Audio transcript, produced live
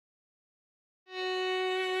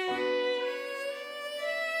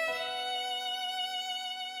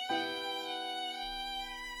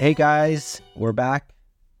Hey guys, we're back.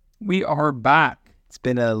 We are back. It's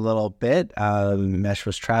been a little bit. Mesh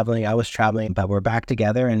was traveling, I was traveling, but we're back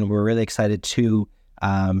together and we're really excited to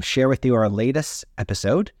share with you our latest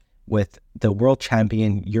episode with the world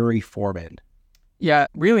champion, Yuri Foreman. Yeah,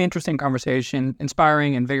 really interesting conversation,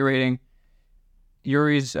 inspiring, invigorating.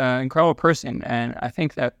 Yuri's an incredible person, and I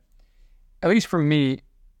think that, at least for me,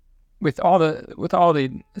 with all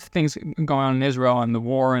the things going on in Israel and the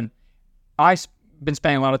war, and I've been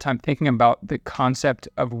spending a lot of time thinking about the concept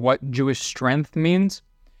of what Jewish strength means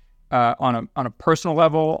on a personal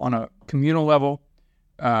level, on a communal level,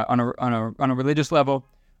 on a religious level,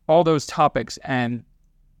 all those topics, and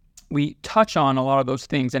we touch on a lot of those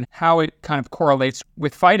things and how it kind of correlates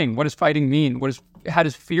with fighting. What does fighting mean? How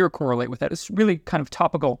does fear correlate with that? It's really kind of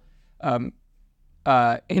topical,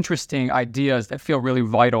 interesting ideas that feel really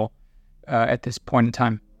vital at this point in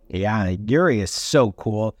time. Yeah, Yuri is so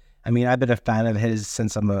cool. I mean, I've been a fan of his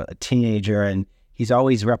since I'm a teenager, and he's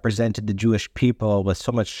always represented the Jewish people with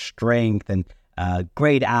so much strength and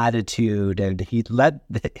great attitude. And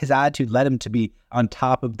his attitude led him to be on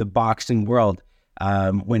top of the boxing world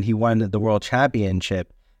when he won the world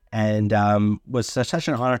championship. And was such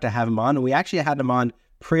an honor to have him on. And we actually had him on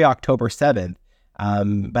pre-October 7th.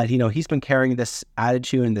 But, he's been carrying this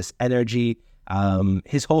attitude and this energy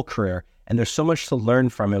his whole career. And there's so much to learn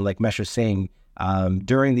from him, like Mesh was saying,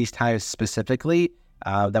 during these times specifically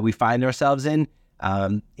that we find ourselves in.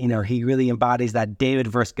 He really embodies that David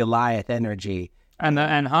versus Goliath energy. And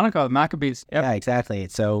Hanukkah, the Maccabees. Yep. Yeah, exactly.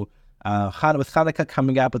 So with Hanukkah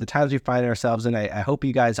coming up, with the times we find ourselves in, I hope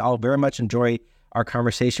you guys all very much enjoy our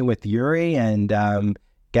conversation with Yuri and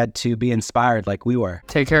get to be inspired like we were.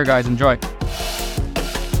 Take care, guys. Enjoy.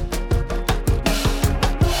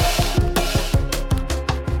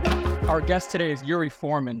 Our guest today is Yuri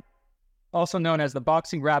Foreman, also known as the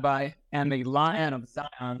Boxing Rabbi and the Lion of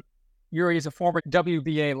Zion. Yuri is a former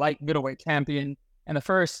WBA light middleweight champion and the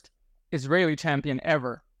first Israeli champion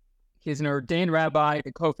ever. He is an ordained rabbi,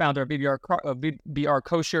 the co-founder of BR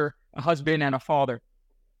Kosher, a husband and a father.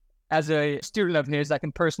 As a student of his, I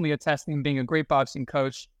can personally attest to him being a great boxing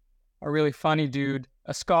coach, a really funny dude,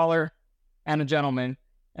 a scholar, and a gentleman.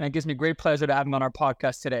 And it gives me great pleasure to have him on our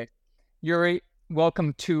podcast today. Yuri,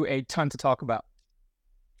 welcome to A Ton to Talk About.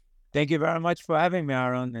 Thank you very much for having me,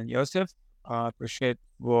 Aaron and Yosef. I appreciate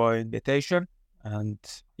your invitation. And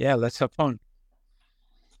yeah, let's have fun.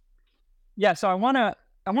 Yeah, so I want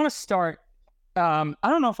to start. I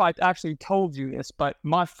don't know if I actually told you this, but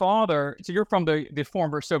my father, so you're from the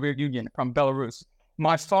former Soviet Union, from Belarus.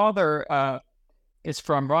 My father is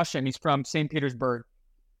from Russia, and he's from St. Petersburg.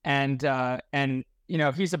 And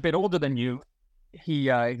he's a bit older than you. He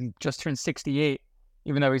just turned 68,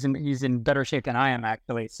 even though he's in better shape than I am,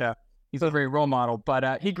 actually. So he's a very role model.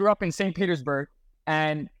 But he grew up in St. Petersburg,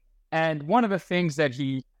 and one of the things that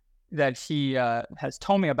he has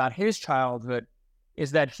told me about his childhood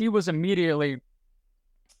is that he was immediately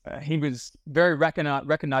he was very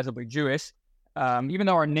recognizably Jewish, even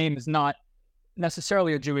though our name is not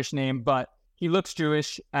necessarily a Jewish name, but he looks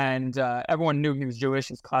Jewish, and everyone knew he was Jewish,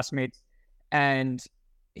 his classmates, and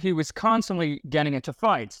he was constantly getting into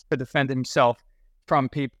fights to defend himself from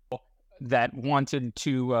people that wanted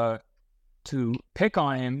to pick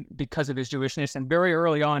on him because of his Jewishness. And very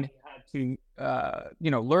early on, he had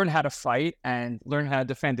to, learn how to fight and learn how to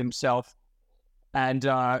defend himself, and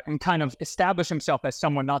kind of establish himself as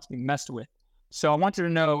someone not to be messed with. So I wanted to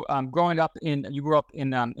know, you grew up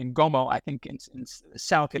in Gomo, I think in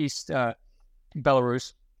southeast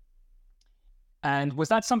Belarus. And was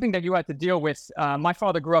that something that you had to deal with? My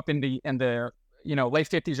father grew up in the late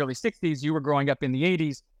 50s, early 60s. You were growing up in the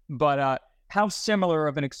 80s. But how similar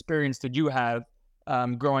of an experience did you have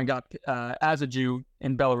growing up as a Jew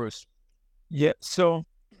in Belarus? Yeah, so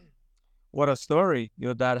what a story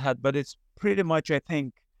your dad had. But it's pretty much, I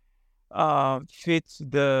think, fits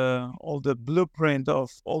all the blueprint of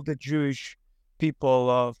all the Jewish people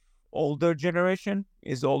of older generation.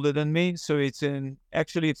 Is older than me, so it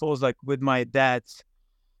falls like with my dad's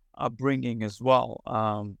upbringing as well.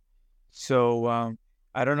 I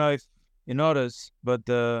don't know if you notice, but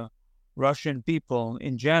the Russian people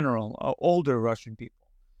in general, older Russian people,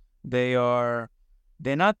 they're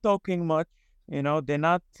not talking much, they're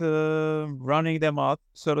not running them out,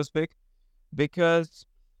 so to speak, because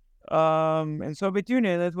in Soviet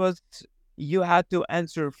Union it was, you had to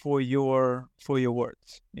answer for your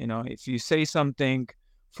words. If you say something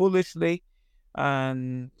foolishly,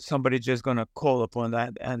 and somebody just gonna call upon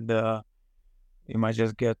that, and you might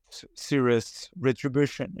just get serious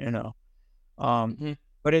retribution.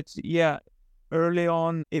 But it's early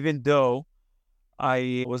on, even though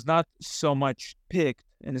I was not so much picked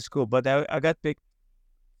in the school, but I got picked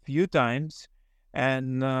a few times.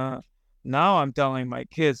 And now I'm telling my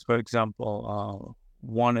kids, for example,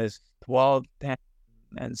 one is 12, 10,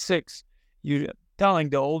 and 6. You telling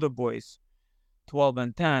the older boys, 12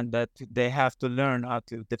 and 10, that they have to learn how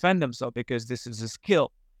to defend themselves because this is a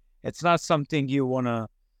skill. It's not something you want to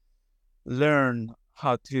learn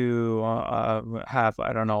how to have,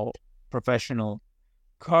 I don't know, professional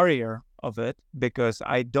career of it, because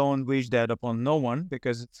I don't wish that upon no one,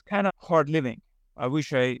 because it's kind of hard living. I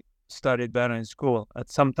wish I studied better in school.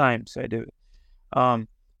 At sometimes I do.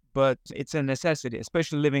 But it's a necessity,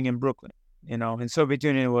 especially living in Brooklyn. In Soviet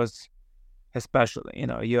Union was especially,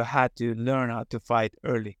 you had to learn how to fight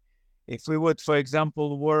early. If we would, for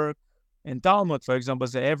example, work in Talmud, for example,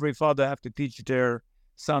 say every father have to teach their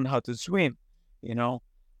son how to swim,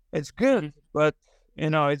 it's good, but,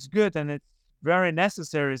 it's good and it's very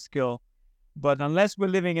necessary skill. But unless we're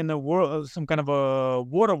living in a world, some kind of a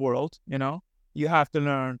water world, you have to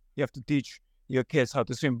learn, you have to teach your kids how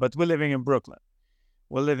to swim. But we're living in Brooklyn.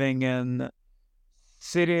 We're living in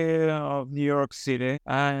city of New York City.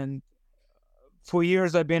 And for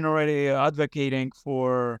years, I've been already advocating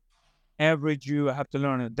for every Jew have to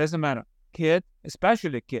learn it. Doesn't matter. Kid,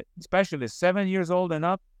 especially 7 years old and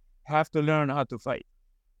up, have to learn how to fight.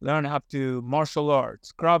 Learn how to martial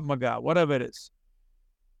arts, Krav Maga, whatever it is.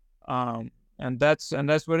 And that's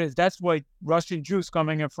what it is. That's why Russian Jews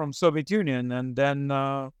coming in from Soviet Union, and then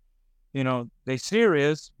they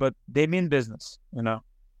serious, but they mean business,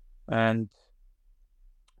 and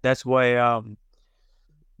that's why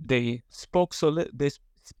they spoke so they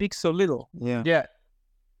speak so little. Yeah.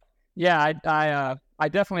 I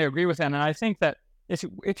definitely agree with that, and I think that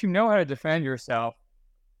if you know how to defend yourself,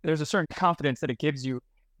 there's a certain confidence that it gives you,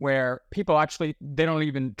 where people actually, they don't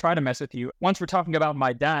even try to mess with you. Once we're talking about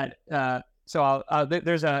my dad,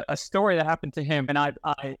 there's a story that happened to him, and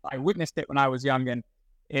I witnessed it when I was young, and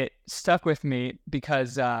it stuck with me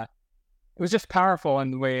because it was just powerful in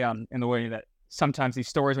the way that sometimes these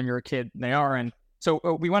stories when you're a kid, they are. And so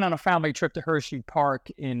we went on a family trip to Hershey Park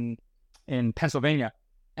in Pennsylvania,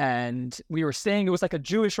 and we were staying, it was like a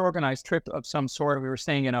Jewish organized trip of some sort. We were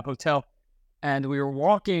staying in a hotel, and we were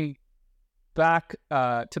walking back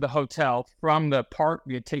to the hotel from the park.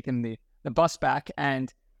 We had taken the bus back,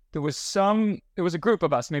 and there was a group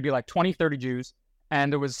of us, maybe like 20, 30 Jews,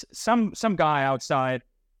 and there was some guy outside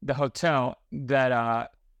the hotel that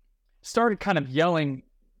started kind of yelling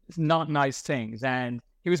not nice things, and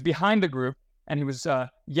he was behind the group, and he was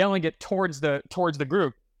yelling it towards the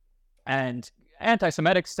group, and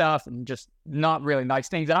anti-Semitic stuff, and just not really nice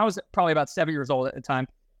things. And I was probably about 7 years old at the time,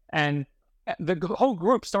 and the whole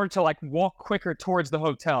group started to like walk quicker towards the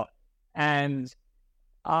hotel, and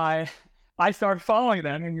I started following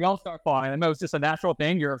them, and we all start following them. It was just a natural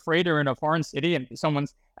thing. You're afraid you're in a foreign city and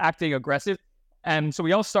someone's acting aggressive. And so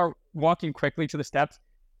we all start walking quickly to the steps.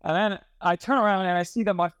 And then I turn around and I see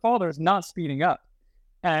that my father is not speeding up.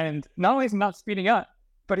 And not only is he not speeding up,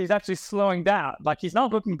 but he's actually slowing down. Like, he's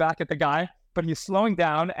not looking back at the guy, but he's slowing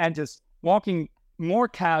down and just walking more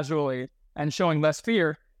casually and showing less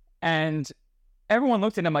fear. And everyone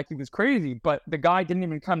looked at him like he was crazy, but the guy didn't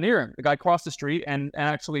even come near him. The guy crossed the street and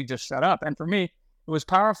actually just shut up. And for me, it was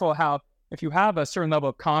powerful how if you have a certain level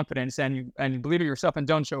of confidence and you believe in yourself and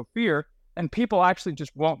don't show fear, then people actually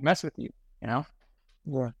just won't mess with you, Yeah,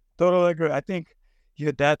 totally agree. I think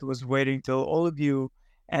your dad was waiting till all of you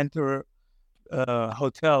enter a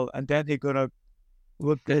hotel, and then he gonna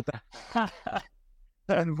look at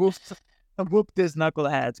and whoop this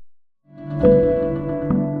knucklehead.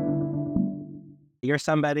 You're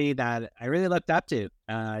somebody that I really looked up to.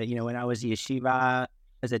 When I was yeshiva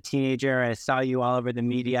as a teenager, I saw you all over the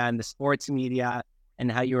media and the sports media,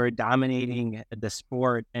 and how you were dominating the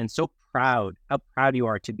sport, and how proud you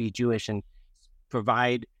are to be Jewish and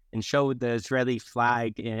provide and show the Israeli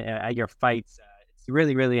flag at your fights. It's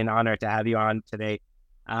really, really an honor to have you on today.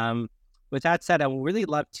 With that said, I would really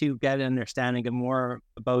love to get an understanding of more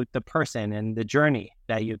about the person and the journey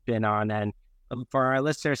that you've been on, and for our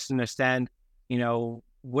listeners to understand,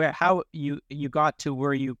 how you got to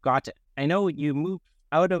where you got to. I know you moved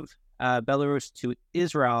out of Belarus to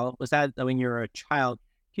Israel. Was that when you were a child?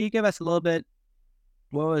 Can you give us a little bit,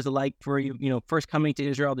 what was it like for you, first coming to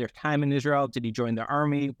Israel, your time in Israel? Did you join the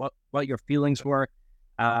army? What your feelings were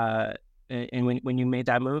and when you made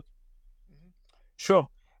that move? Sure.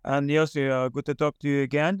 And Yossi, good to talk to you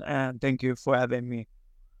again, and thank you for having me.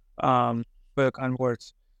 For your kind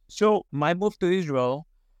words. So my move to Israel,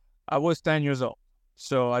 I was 10 years old,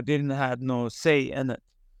 so I didn't have no say in it.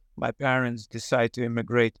 My parents decided to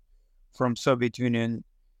immigrate from Soviet Union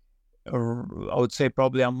I would say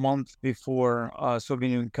probably a month before Soviet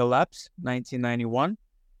Union collapse, 1991.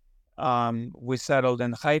 We settled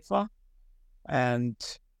in Haifa, and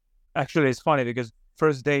actually it's funny because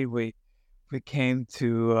first day we came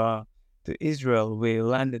to Israel, we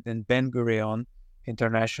landed in Ben Gurion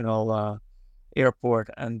International Airport,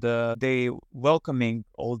 and they welcoming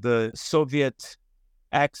all the Soviet,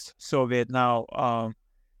 ex-Soviet now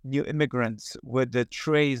new immigrants with the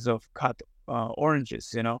trays of cut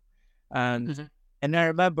oranges, and Mm-hmm. and I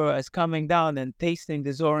remember us coming down and tasting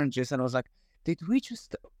these oranges, and I was like, did we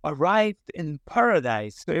just arrive in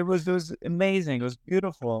paradise? So it was amazing. It was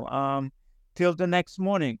beautiful. Till the next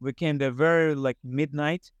morning, we came there very like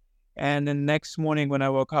midnight, and the next morning when I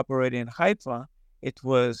woke up already in Haifa, it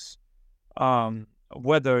was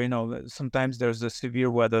weather. Sometimes there's the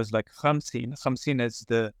severe weathers like Hamsin. Hamsin is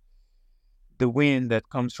the wind that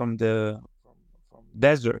comes from the from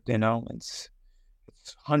desert.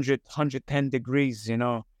 It's 110 degrees.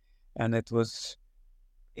 And it was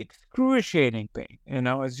excruciating pain.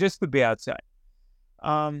 It's just to be outside.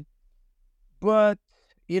 But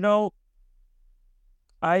you know,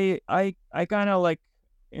 I kind of like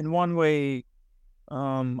in one way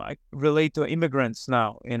I relate to immigrants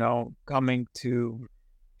now. Coming to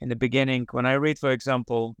in the beginning when I read, for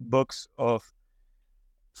example, books of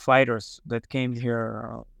fighters that came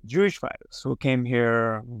here, Jewish fighters who came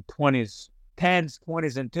here in 20s, 10s,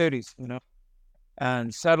 20s, and 30s.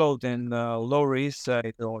 And settled in the Lower East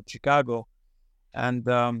Side or Chicago, and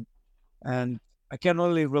I can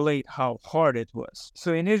only relate how hard it was.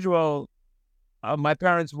 So in Israel, my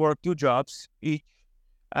parents worked 2 jobs each,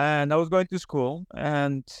 and I was going to school,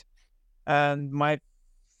 and my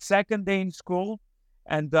second day in school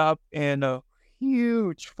ended up in a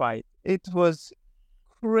huge fight. It was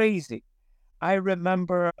crazy. I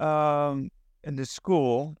remember in the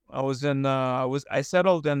school I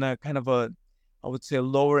settled in a kind of a, I would say,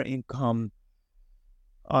 lower income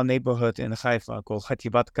neighborhood in Haifa called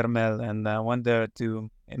Hatibat Carmel, and I went there to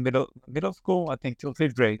in middle school, I think till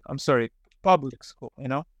 5th grade. I'm sorry, public school,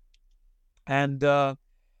 And I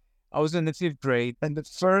was in the 5th grade, and the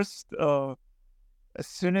first, as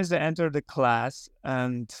soon as I entered the class,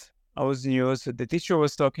 and I was new, so the teacher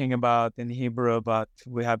was talking about in Hebrew about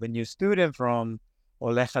we have a new student from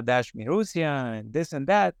Oleh Hadash Russia and this and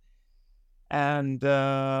that. And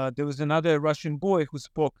there was another Russian boy who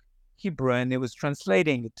spoke Hebrew, and he was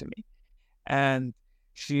translating it to me. And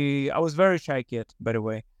I was very shy kid, by the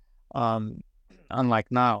way, unlike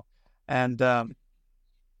now. And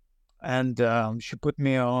she put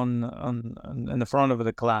me on in the front of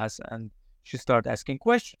the class, and she started asking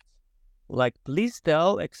questions, like, please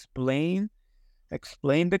explain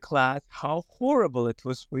the class how horrible it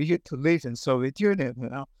was for you to live in Soviet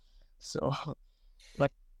Union, So,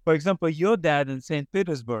 like, for example, your dad in St.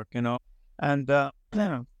 Petersburg, and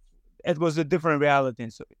it was a different reality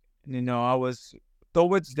in Soviet Union. I was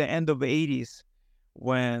towards the end of the 80s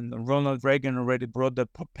when Ronald Reagan already brought the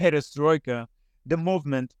perestroika, the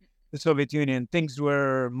movement, the Soviet Union. Things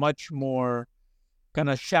were much more kind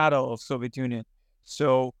of shadow of Soviet Union.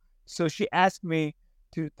 So she asked me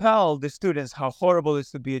to tell the students how horrible it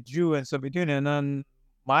is to be a Jew in Soviet Union. And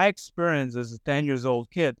my experience as a 10 years old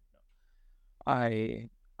kid, I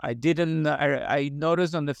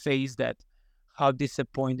noticed on the face that how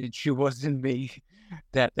disappointed she was in me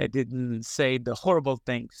that I didn't say the horrible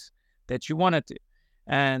things that she wanted to.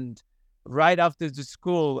 And right after the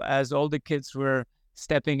school, as all the kids were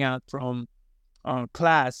stepping out from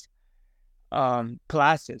classes,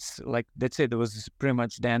 like let's say there was pretty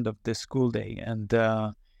much the end of the school day, and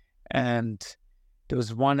there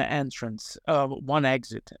was one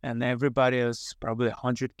exit, and everybody was probably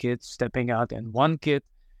 100 kids stepping out, and one kid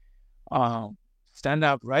stand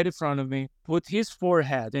up right in front of me, put his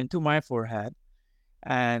forehead into my forehead,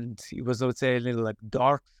 and he was, I would say, a little like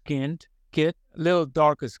dark-skinned kid, a little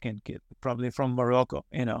darker-skinned kid, probably from Morocco,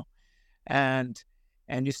 and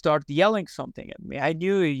you start yelling something at me. I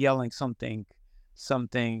knew he yelling something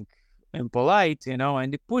impolite,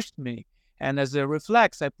 and he pushed me, and as a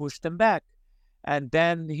reflex, I pushed him back, and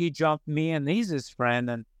then he jumped me, and he's his friend,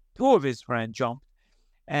 and 2 of his friends jumped,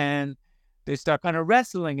 and they start kind of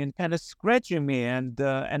wrestling and kind of scratching me, and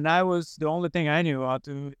I was the only thing I knew how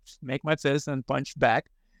to make my fist and punch back.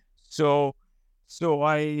 So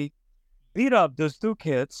I beat up those 2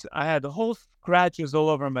 kids. I had the whole scratches all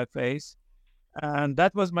over my face, and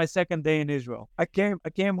that was my second day in Israel. I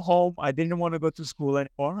came home. I didn't want to go to school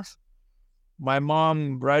anymore. My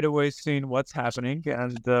mom right away seen what's happening,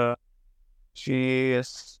 and she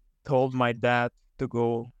told my dad to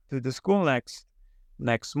go to the school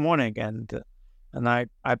next morning, and And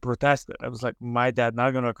I protested. I was like, my dad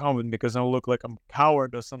not gonna come with me because I look like I'm a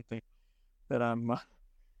coward or something. That I'm.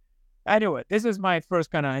 Anyway, this is my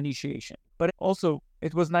first kind of initiation. But also,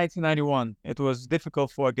 it was 1991. It was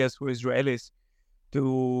difficult for, I guess, for Israelis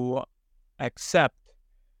to accept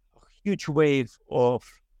a huge wave of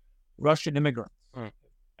Russian immigrants.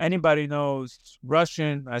 Anybody knows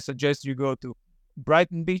Russian, I suggest you go to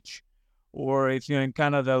Brighton Beach, or if you're in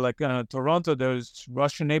Canada, like Toronto, there's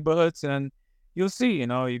Russian neighborhoods, and you'll see,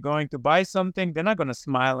 you're going to buy something, they're not going to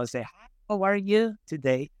smile and say, "Hi, how are you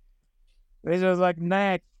today?" They're just like,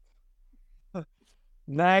 next,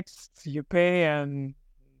 next, you pay, and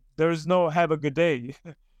there's no have a good day.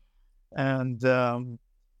 And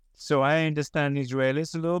so I understand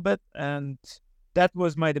Israelis a little bit, and that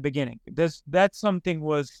was the beginning. That something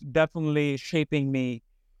was definitely shaping me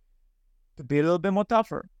to be a little bit more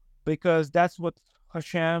tougher, because that's what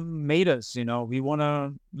Hashem made us. We want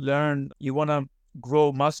to learn. You want to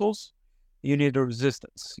grow muscles, you need a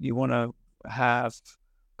resistance. You want to have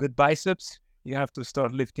good biceps, you have to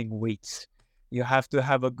start lifting weights. You have to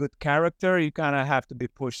have a good character. You kind of have to be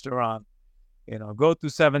pushed around. Go to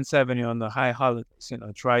 770 on the high holidays.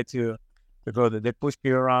 Try to go there. They push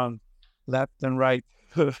you around left and right.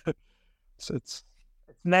 So it's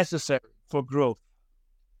necessary for growth.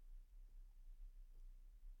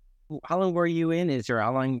 How long were you in Israel?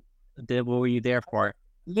 How long were you there for?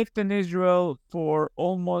 Lived in Israel for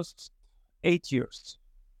almost 8 years.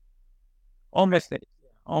 Almost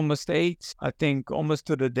eight. I think almost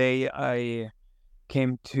to the day I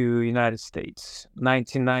came to United States,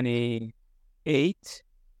 1998.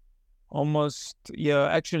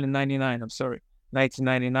 Actually 99. I'm sorry,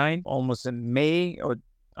 1999. Almost in May, or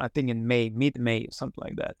I think in mid-May, something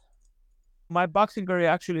like that. My boxing career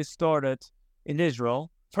actually started in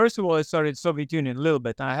Israel. First of all, I started in Soviet Union a little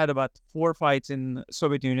bit. I had about 4 fights in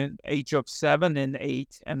Soviet Union, age of 7 and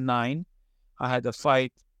 8 and 9. I had a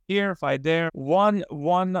fight here, fight there. One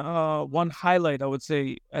highlight, I would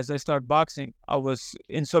say, as I started boxing, I was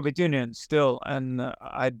in Soviet Union still, and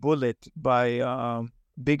I bullied by a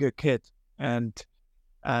bigger kid. And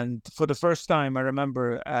for the first time, I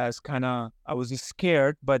remember I was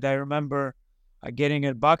scared, but I remember getting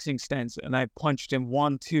a boxing stance, and I punched him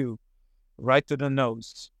 1-2 right to the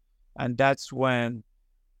nose. And that's when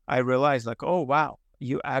I realized, like, oh, wow,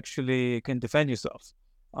 you actually can defend yourself.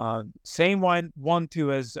 Same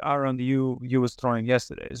 1-2 as Aaron you was throwing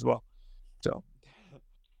yesterday as well. So,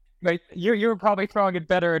 right, you were probably throwing it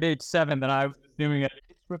better at age 7 than I was doing it.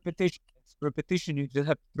 It's repetition. You just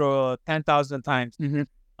have to throw 10,000 times.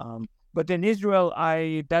 Mm-hmm. But in Israel,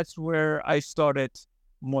 that's where I started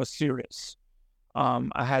more serious.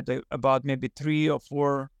 I had about maybe 3 or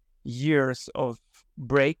 4 years of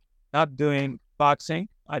break, not doing boxing.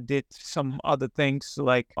 I did some other things,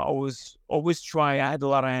 like I was always trying. I had a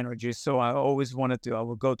lot of energy, so I always wanted to. I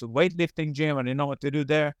would go to weightlifting gym. I didn't know what to do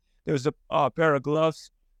there. There was a pair of gloves,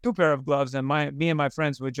 2 pair of gloves, and me and my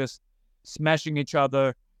friends were just smashing each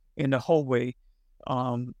other in the hallway,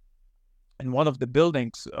 in one of the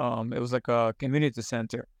buildings. It was like a community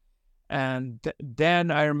center. And then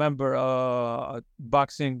I remember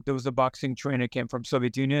boxing. There was a boxing trainer came from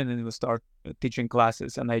Soviet Union, and he would start teaching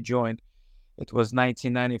classes, and I joined. It was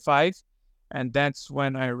 1995, and that's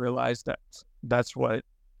when I realized that's what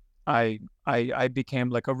I became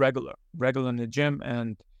like a regular in the gym,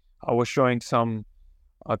 and I was showing some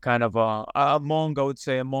among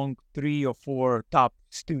 3 or 4 top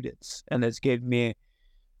students, and this gave me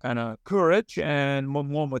kind of courage and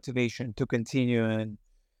more motivation to continue and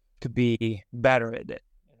to be better at it.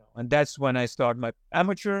 And that's when I started my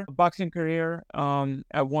amateur boxing career.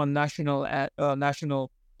 I won national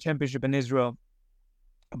championship in Israel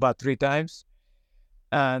about 3 times,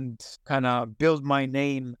 and kind of build my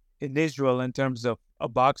name in Israel in terms of a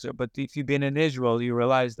boxer. But if you've been in Israel, you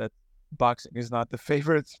realize that boxing is not the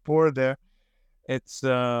favorite sport there. It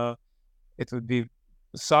would be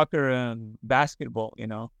soccer and basketball,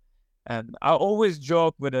 And I always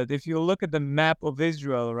joke with it. If you look at the map of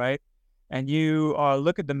Israel, right, and you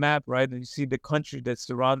look at the map, right, and you see the country that's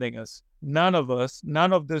surrounding us, none of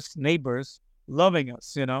these neighbors loving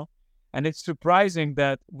us, And it's surprising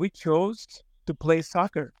that we chose to play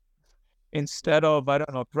soccer instead of, I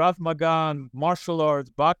don't know, Krav Maga, martial arts,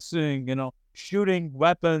 boxing, shooting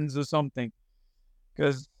weapons or something.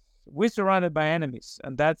 Because we're surrounded by enemies,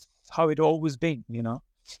 and that's how it always been,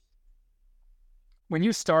 When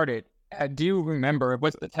you started, do you remember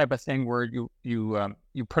what's the type of thing where you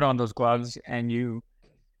put on those gloves and you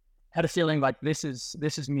had a feeling like this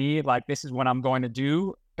is me, like this is what I'm going to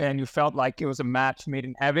do, and you felt like it was a match made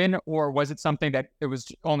in heaven? Or was it something that it was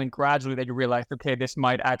only gradually that you realized, okay, this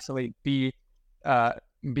might actually be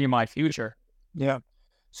be my future. Yeah.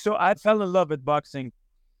 So I fell in love with boxing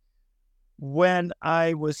when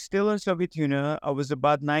I was still in Soviet Union. I was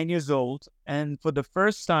about 9 years old, and for the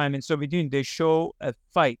first time in Soviet Union, they show a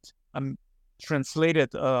fight. I'm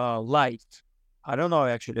translated live. I don't know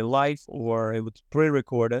actually live or it was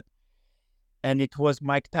pre-recorded, and it was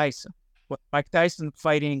Mike Tyson. Mike Tyson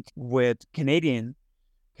fighting with Canadian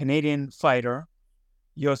fighter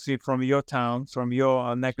Yossi from your town, from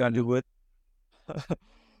your neck of the wood,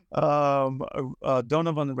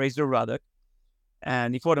 Donovan Razor Ruddock,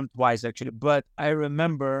 and he fought him twice actually. But I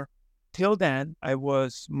remember till then,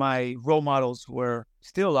 my role models were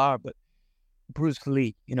still are, but Bruce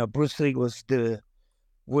Lee. Bruce Lee was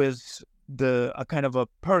a kind of a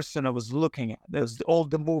person I was looking at. There's all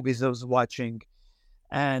the movies I was watching,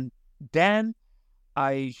 and then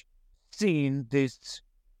I seen this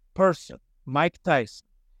person, Mike Tyson,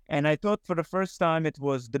 and I thought for the first time it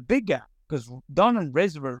was the big guy, because Donovan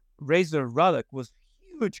Razor Ruddock was a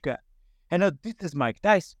huge guy. And this is Mike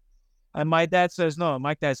Tyson. And my dad says, no,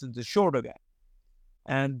 Mike Tyson's the shorter guy.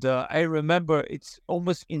 And I remember it's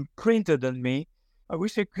almost imprinted on me. I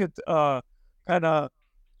wish I could kind of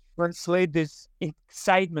translate this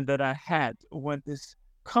excitement that I had when this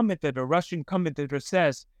Russian commentator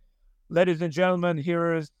says, ladies and gentlemen,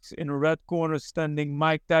 here is in the red corner standing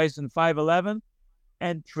Mike Tyson, 5'11",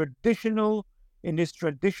 and in his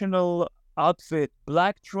traditional outfit,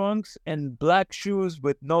 black trunks and black shoes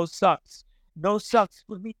with no socks. No socks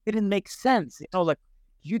for me didn't make sense. Like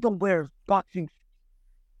you don't wear boxing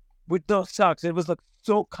with no socks. It was like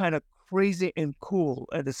so kind of crazy and cool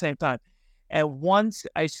at the same time. And once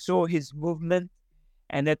I saw his movement,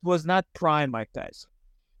 and it was not prime Mike Tyson.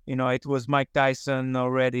 It was Mike Tyson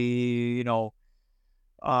already,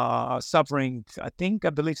 suffering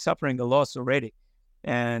a loss already.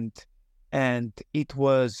 And it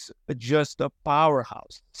was just a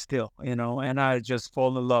powerhouse still, and I just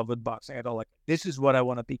fall in love with boxing. I thought, this is what I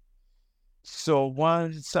want to be. So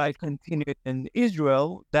once I continued in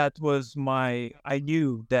Israel, I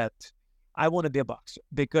knew that I want to be a boxer,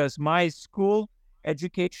 because my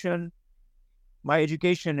education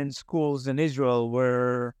in schools in Israel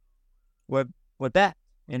were bad,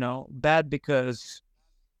 bad because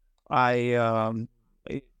I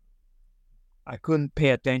couldn't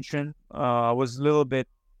pay attention. I was a little bit,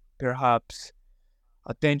 perhaps,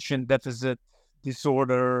 attention deficit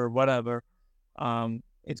disorder or whatever.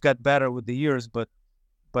 It got better with the years, but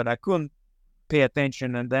I couldn't pay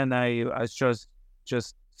attention, and then I was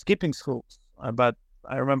just skipping schools. But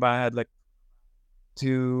I remember I had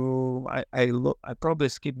I probably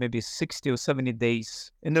skipped maybe 60 or 70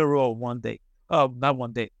 days in a row one day. Oh, not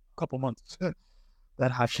one day, a couple months.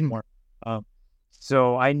 That happened more.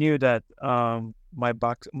 So I knew that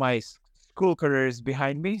my school career is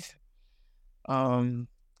behind me. And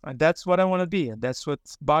that's what I want to be. And that's what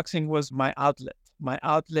boxing was, my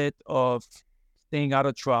outlet of staying out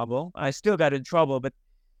of trouble. I still got in trouble, but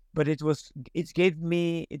it gave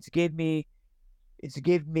me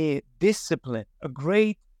discipline, a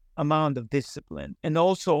great amount of discipline. And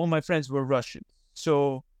also all my friends were Russians.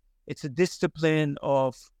 So it's a discipline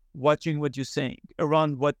of watching what you're saying,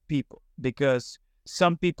 around what people, because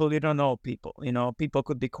some people, you don't know people, people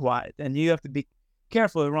could be quiet, and you have to be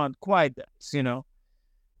careful around quiet guys,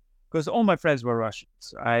 because all my friends were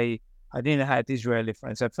Russians. I didn't have Israeli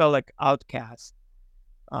friends. I felt like outcast.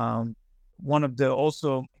 One of the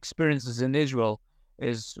also experiences in Israel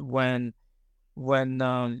is when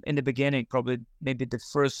in the beginning, probably maybe the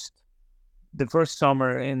first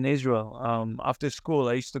summer in Israel, after school,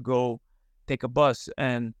 I used to go take a bus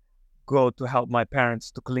and go to help my parents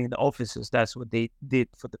to clean the offices. That's what they did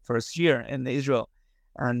for the first year in Israel.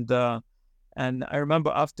 And I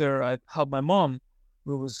remember after I helped my mom,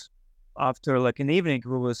 after an evening,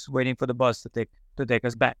 we was waiting for the bus to take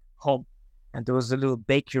us back home. And there was a little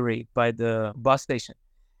bakery by the bus station.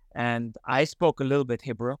 And I spoke a little bit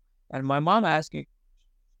Hebrew. And my mom asked me,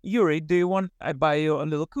 Yuri, do you want I buy you a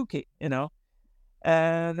little cookie, And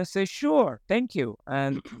I say, sure, thank you.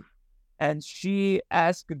 And she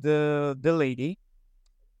asked the lady,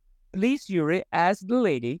 please, Yuri, ask the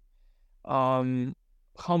lady, how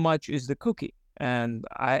much is the cookie? And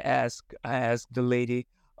I asked the lady,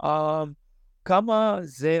 kama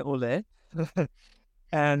ze ole?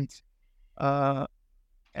 And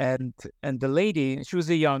the lady, she was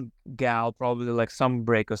a young gal, probably summer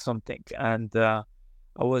break or something. And I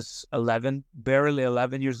was barely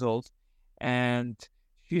 11 years old. And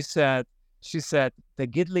she said,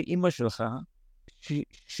 תגיד לאמא שלך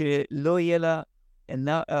שלא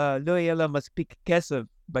יהיה לה מספיק כסף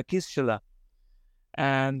בכיס שלה.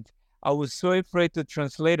 And I was so afraid to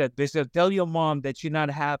translate it. They said, tell your mom that she not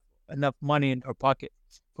have enough money in her pocket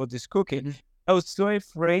for this cookie. Mhm. I was so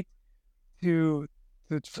afraid to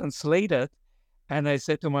translate it. And I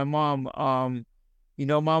said to my mom,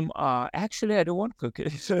 Mom, actually, I don't want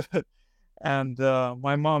cookies. And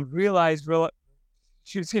my mom realized,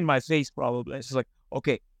 she'd seen my face probably. She's like,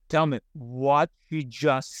 okay, tell me what she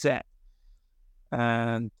just said.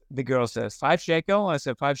 And the girl says, 5 shekel. I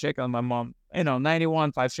said, 5 shekel. And my mom,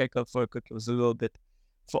 91, 5 shekel for a cookie was a little bit,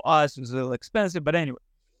 for us, it was a little expensive. But anyway,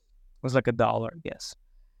 it was like $1, I guess.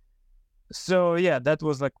 So yeah, that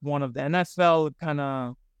was like one of them. And I felt kind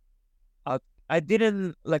of, I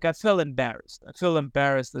didn't, like, I felt embarrassed. I feel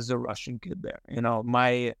embarrassed as a Russian kid there.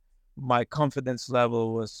 My confidence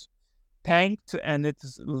level was tanked, and it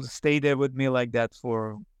stayed there with me like that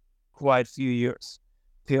for quite a few years,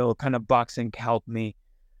 till kind of boxing helped me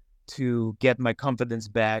to get my confidence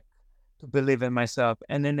back, to believe in myself.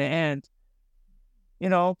 And in the end,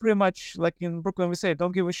 pretty much like in Brooklyn, we say,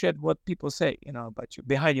 don't give a shit what people say, about you,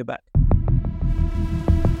 behind your back.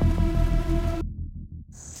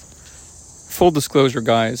 Full disclosure,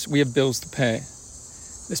 guys, we have bills to pay.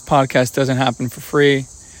 This podcast doesn't happen for free.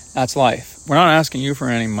 That's life. We're not asking you for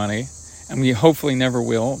any money, and we hopefully never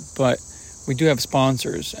will, but we do have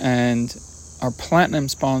sponsors, and our platinum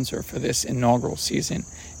sponsor for this inaugural season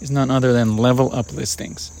is none other than Level Up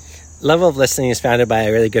Listings. Level Up Listing is founded by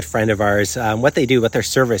a really good friend of ours. What their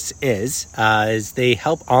service is they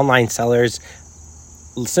help online sellers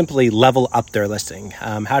simply level up their listing.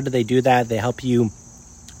 How do they do that? They help you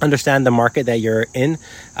understand the market that you're in.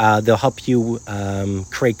 They'll help you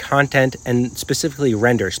create content, and specifically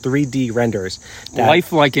renders, 3D renders.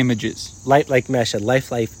 Lifelike images. Like Mesh,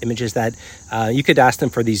 lifelike images that you could ask them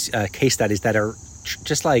for these case studies that are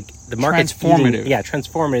just like the market's transformative.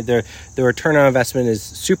 Transformative. The return on investment is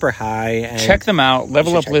super high. And check them out,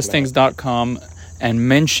 leveluplistings.com, and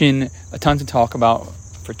mention A Ton to Talk About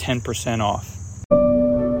for 10% off.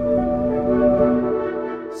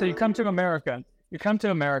 So you come to America.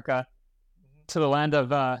 To the land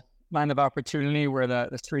of opportunity, where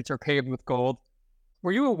the streets are paved with gold.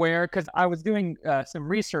 Were you aware? Because I was doing some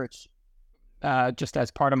research just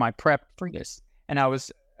as part of my prep for this, and I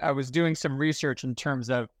was doing some research in terms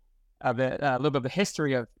of a little bit of the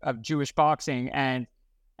history of Jewish boxing, and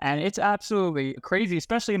it's absolutely crazy,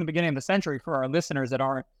 especially in the beginning of the century, for our listeners that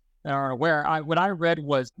aren't aware. What I read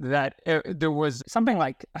was that there was something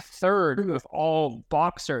like a third of all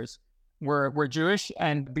boxers were Jewish,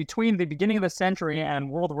 and between the beginning of the century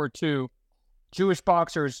and World War II, Jewish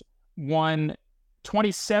boxers won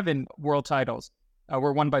 27 world titles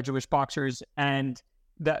were won by Jewish boxers, and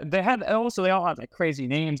they all had like crazy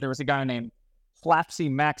names. There was a guy named Flapsy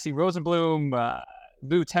Maxie Rosenblum,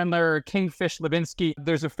 Lou Tendler, Kingfish Levinsky.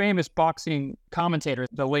 There's a famous boxing commentator,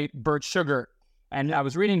 the late Bert Sugar, and I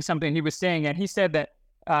was reading something he was saying, and he said that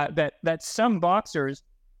that some boxers,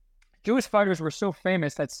 Jewish fighters, were so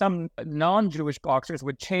famous that some non-Jewish boxers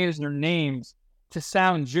would change their names to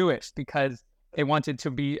sound Jewish because they wanted to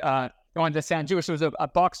sound Jewish. There was a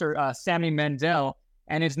boxer, Sammy Mandel,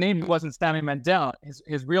 and his name wasn't Sammy Mandel.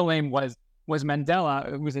 His real name was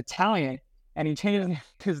Mandela. It was Italian, and he changed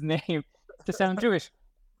his name to sound Jewish.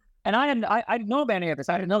 And I didn't know about any of this.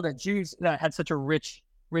 I didn't know that Jews had such a rich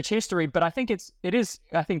history. But I think it is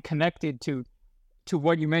connected to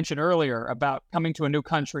what you mentioned earlier about coming to a new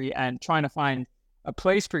country and trying to find a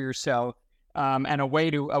place for yourself, and a way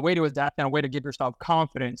to adapt, and a way to give yourself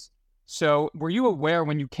confidence. So were you aware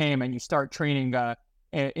when you came and you start training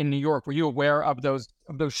in New York, were you aware of those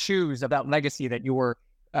shoes, of that legacy that you were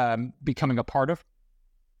becoming a part of?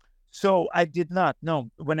 So I did not know.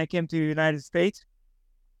 When I came to the United States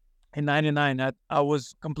in 99, I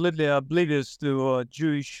was completely oblivious to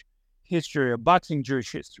Jewish history, boxing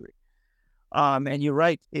Jewish history. And you're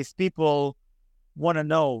right. If people want to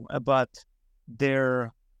know about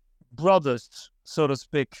their brothers, so to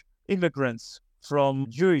speak, immigrants from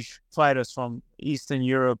Jewish fighters from Eastern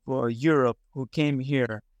Europe or Europe who came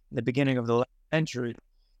here in the beginning of the last century,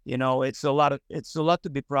 it's a lot to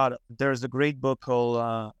be proud of. There's a great book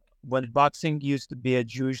called When Boxing Used to Be a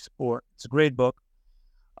Jewish Sport. It's a great book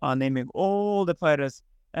naming all the fighters,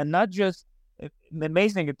 and not just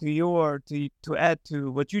amazing to add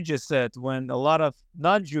to what you just said, when a lot of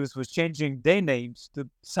non-Jews was changing their names to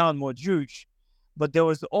sound more Jewish, but there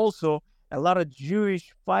was also a lot of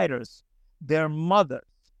Jewish fighters, their mothers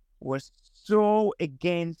were so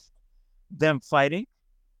against them fighting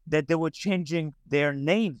that they were changing their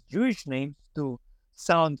names, Jewish names, to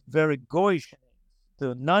sound very Goyish names,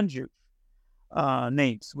 to non-Jewish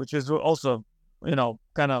names, which is also,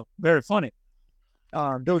 kind of very funny.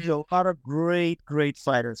 There was a lot of great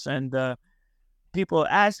fighters, and people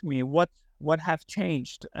ask me what have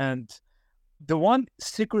changed, and the one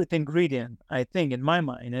secret ingredient I think in my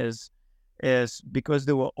mind is because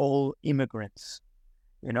they were all immigrants.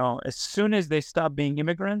 As soon as they stopped being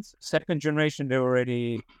immigrants, second generation, they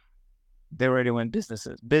already went business,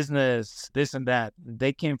 this and that.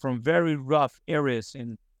 They came from very rough areas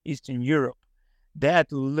in Eastern Europe. They had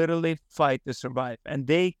to literally fight to survive, and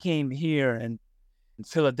they came here and in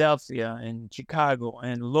Philadelphia and Chicago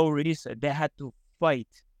and Lower East Side. They had to fight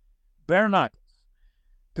bare knuckles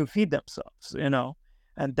to feed themselves. And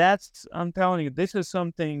I'm telling you, this is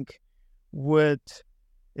something with,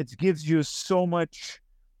 it gives you so much,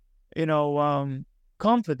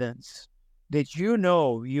 confidence that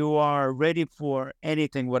you are ready for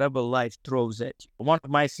anything, whatever life throws at you. One of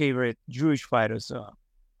my favorite Jewish fighters,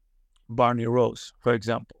 Barney Rose, for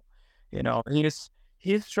example,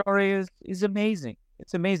 his story is amazing.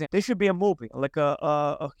 It's amazing. There should be a movie, like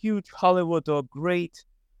a huge Hollywood or great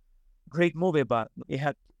movie about it. He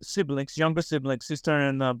had younger siblings, sister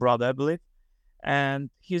and brother, I believe. And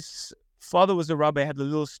his father was a rabbi, had a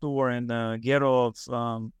little store in the ghetto of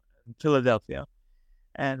Philadelphia.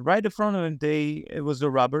 And right in front of him, it was a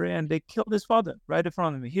robbery, and they killed his father right in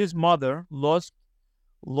front of him. His mother lost.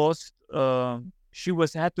 She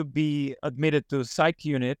had to be admitted to a psych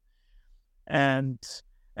unit, and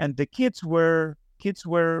the kids went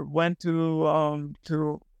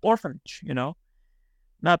to orphanage.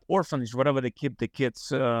 Not orphanage, whatever they keep the kids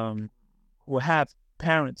who have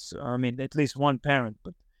parents. I mean, at least one parent,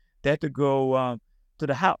 but they had to go to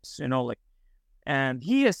the house. And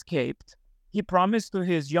he escaped. He promised to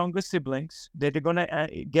his younger siblings that they're gonna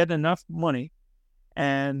get enough money,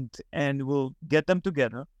 and will get them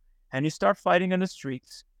together, and he started fighting in the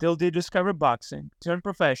streets till they discovered boxing, turned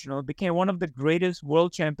professional, became one of the greatest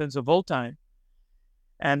world champions of all time.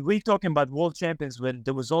 And we're talking about world champions when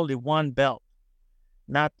there was only one belt,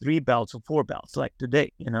 not 3 belts or 4 belts like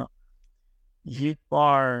today. You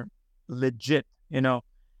are legit.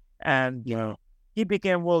 And he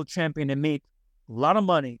became world champion and made a lot of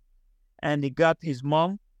money. And he got his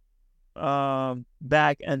mom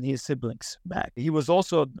back and his siblings back. He was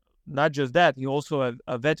also, not just that, he also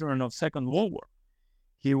a veteran of Second World War.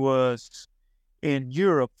 He was in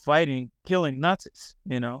Europe fighting, killing Nazis,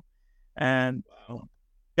 and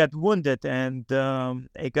got wounded, and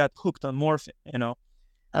he got hooked on morphine, and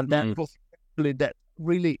that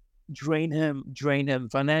really drained him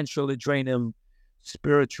financially, drained him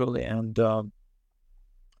spiritually, and and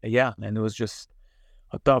it was just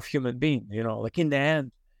a tough human being, like in the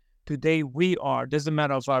end, today doesn't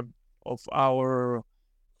matter of our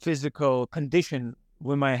physical condition.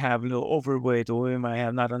 We might have a little overweight, or we might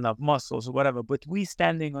have not enough muscles or whatever, but we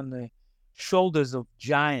standing on the shoulders of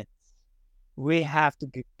giants. We have to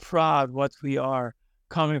be proud what we are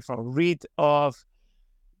coming from. Read of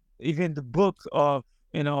even the book of,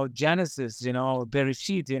 Genesis,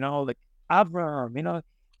 Bereshit, like Abraham,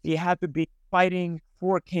 he had to be fighting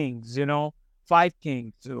 4 kings, 5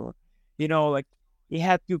 kings, or, like he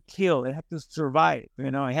had to kill, he had to survive, he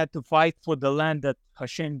had to fight for the land that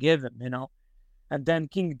Hashem gave him, And then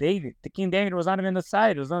King David was not even the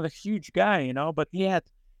side, he was not a huge guy, but he had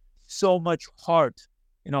so much heart,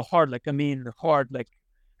 heart, like,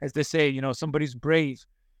 as they say, somebody's brave.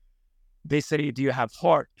 They say, do you have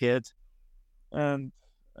heart, kid? And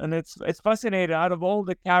it's fascinating. Out of all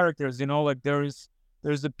the characters, like there's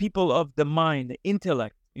the people of the mind, the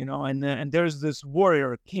intellect, and there's this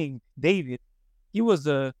warrior, King David. He was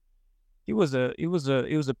a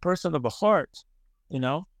person of a heart,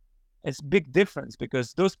 It's a big difference,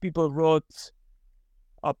 because those people wrote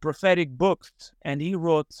prophetic books, and he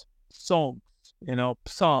wrote songs,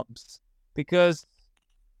 psalms, because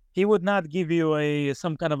he would not give you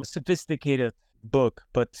some kind of a sophisticated book,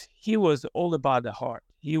 but he was all about the heart.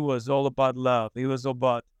 He was all about love. He was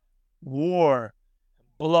about war,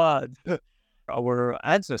 blood. Our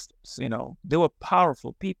ancestors, they were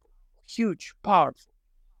powerful people, huge, powerful.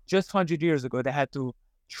 Just 100 years ago, they had to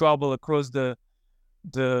travel across the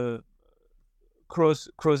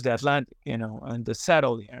Atlantic, and to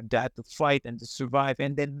settle here. They had to fight and to survive,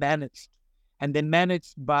 and they managed. And they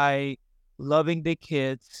managed by loving the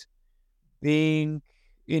kids, being,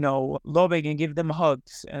 loving and give them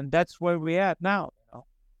hugs. And that's where we're at now.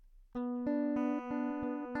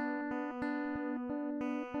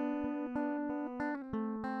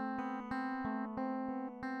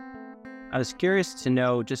 I was curious to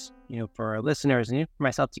know, just, for our listeners and even for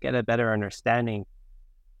myself, to get a better understanding.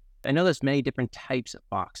 I know there's many different types of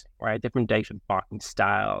boxing, right? Different types of boxing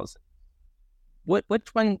styles.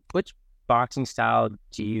 Which boxing style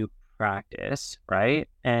do you practice, right?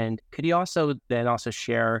 And could you also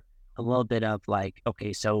share a little bit of like,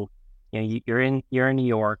 okay, so you're in New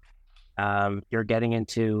York, you're getting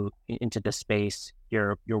into the space,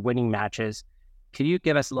 you're winning matches. Could you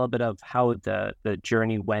give us a little bit of how the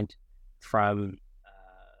journey went from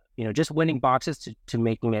just winning boxes to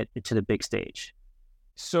making it to the big stage?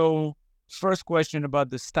 So first question about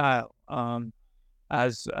the style.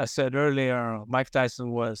 As I said earlier, Mike Tyson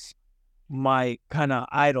was my kind of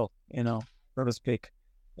idol, so to speak.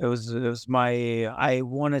 It was my, I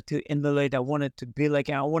wanted to emulate, I wanted to be like,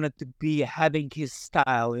 I wanted to be having his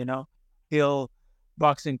style, Till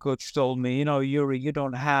boxing coach told me, Yuri, you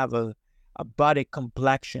don't have a body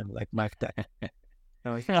complexion like Mike Tyson.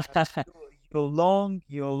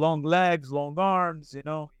 You're long legs, long arms,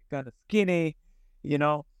 you're kind of skinny,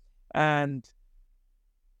 and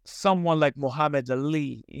someone like Muhammad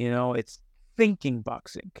Ali, it's thinking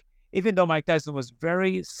boxing. Even though Mike Tyson was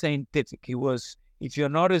very scientific, if you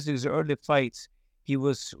notice his early fights, he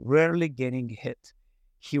was rarely getting hit.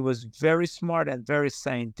 He was very smart and very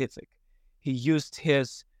scientific. He used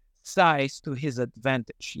his size to his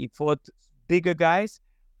advantage. He fought bigger guys,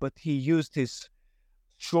 but he used his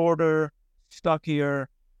shorter, stockier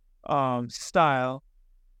style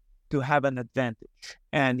to have an advantage.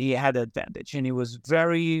 And he had advantage. And he was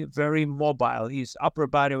very, very mobile. His upper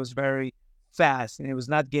body was very fast, and he was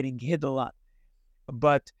not getting hit a lot.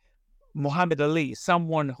 But Muhammad Ali,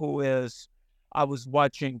 someone I was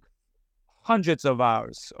watching hundreds of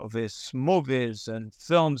hours of his movies and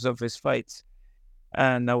films of his fights,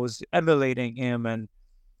 and I was emulating him. And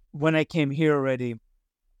when I came here already,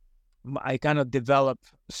 I kind of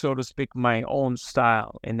developed, so to speak, my own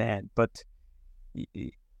style in the end. But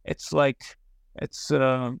it's like,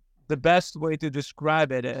 the best way to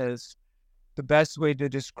describe it as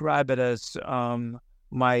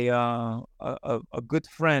my a good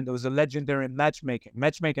friend. It was a legendary matchmaker,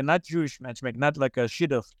 not Jewish matchmaker, not like a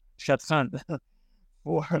shidduch shatran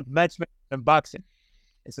for matchmaking and boxing.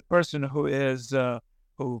 It's a person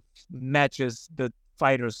who matches the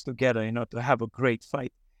fighters together, to have a great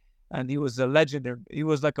fight. And he was a legendary. He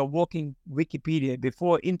was like a walking Wikipedia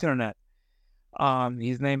before internet.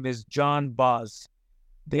 His name is John Boz.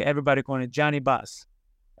 Everybody call him Johnny Boz.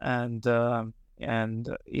 And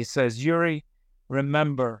he says, Yuri,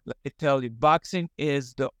 remember, let me tell you, boxing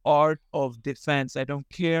is the art of defense. I don't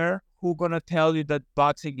care who's going to tell you that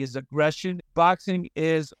boxing is aggression. Boxing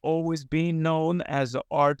is always being known as the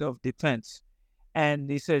art of defense. And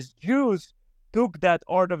he says, Jews took that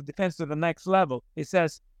art of defense to the next level. He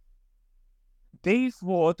says, they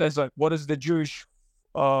fought as like, what is the Jewish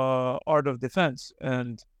art of defense?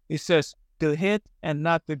 And he says, to hit and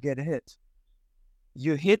not to get hit.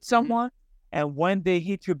 You hit someone, and when they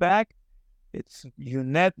hit you back, you're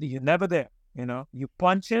never there. You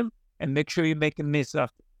punch him and make sure you make him miss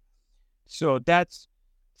after. So that's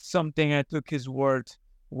something I took his words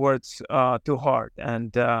to heart.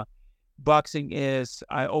 And boxing is,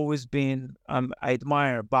 I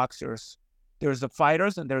admire boxers. There's a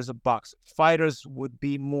fighters and there's a boxer. Fighters would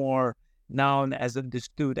be more known as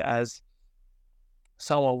understood as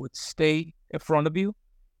someone would stay in front of you.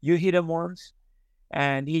 You hit him once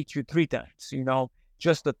and he hit you 3 times.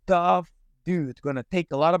 Just a tough dude, gonna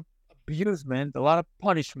take a lot of abusement, a lot of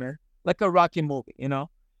punishment, like a Rocky movie.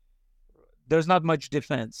 There's not much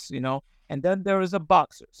defense. And then there is a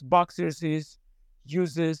boxers. Boxers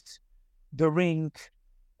uses the ring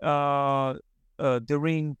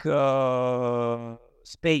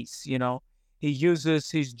space. He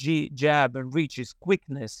uses his jab and reach, his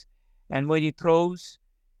quickness, and when he throws,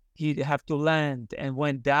 he have to land, and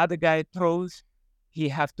when the other guy throws, he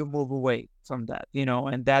have to move away from that.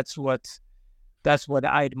 And that's what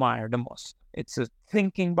I admire the most. It's a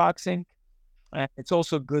thinking boxing, and it's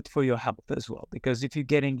also good for your health as well, because if you're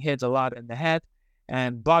getting hit a lot in the head,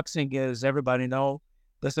 and boxing is, everybody know,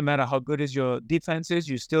 doesn't matter how good is your defense is,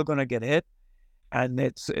 you're still gonna get hit, and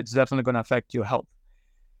it's definitely gonna affect your health.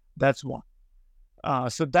 That's one.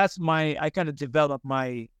 So that's I kind of developed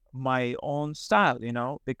my own style,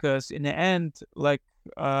 because in the end, like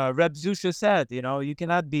Reb Zusha said, you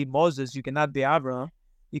cannot be Moses, you cannot be Abraham,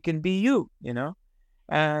 you can be you,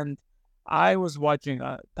 And I was watching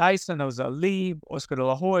Tyson, I was Ali, Oscar de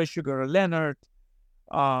la Hoya, Sugar Leonard,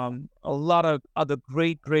 a lot of other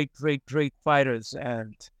great fighters,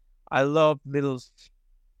 and I love little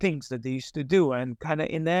things that they used to do, and kind of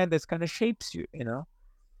in the end, this kind of shapes you,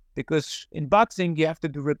 because in boxing you have to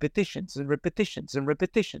do repetitions and repetitions and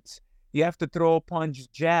repetitions. You have to throw a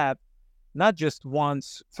punch, jab, not just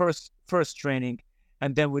once, first training,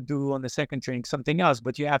 and then we do on the second training something else,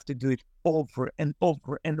 but you have to do it over and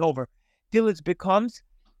over and over till it becomes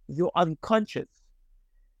you're unconscious.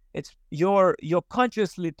 It's you're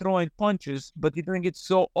consciously throwing punches, but you're doing it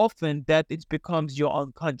so often that it becomes your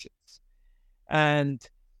unconscious. And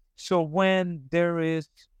so when there is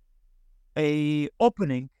a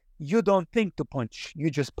opening, you don't think to punch, you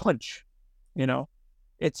just punch. You know,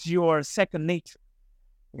 it's your second nature.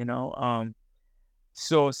 You know,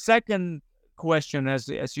 so second question, as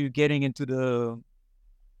you're getting into the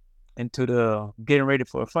getting ready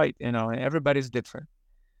for a fight, you know, everybody's different.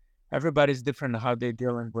 Everybody's different how they're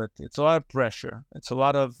dealing with it. It's a lot of pressure. It's a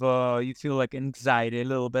lot of you feel like anxiety a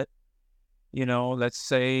little bit. You know, let's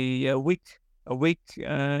say a week,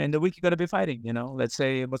 in the week you're gonna be fighting. You know, let's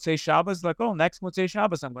say Shabbos, like, oh, next Motzei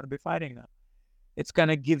Shabbos I'm gonna be fighting now. It's kind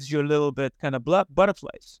of gives you a little bit kind of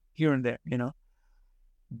butterflies here and there. You know,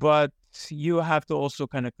 but you have to also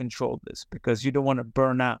kind of control this because you don't want to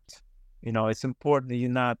burn out. You know, it's important that you're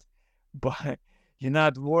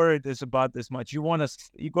not worried about this much. You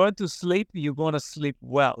go to sleep, you're going to sleep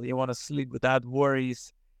well. You want to sleep without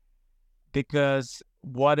worries, because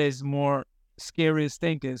what is more scariest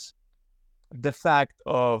thing is the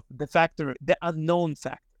unknown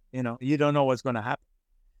factor. You know, you don't know what's going to happen.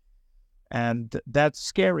 And that's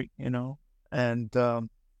scary, you know. And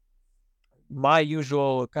my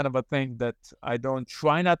usual kind of a thing that I don't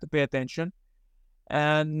try not to pay attention.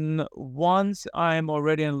 And once I'm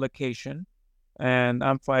already in location and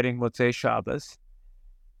I'm fighting Motzei Shabbos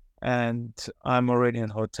and I'm already in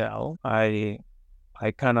hotel, I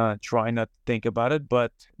kind of try not to think about it,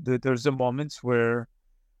 but there's a moments where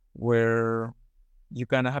you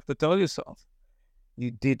kind of have to tell yourself,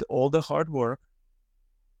 you did all the hard work,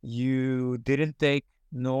 you didn't take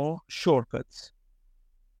no shortcuts.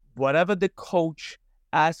 Whatever the coach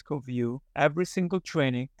asked of you, every single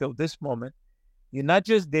training till this moment, you not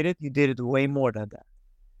just did it, you did it way more than that.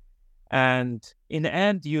 And in the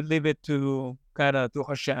end, you leave it to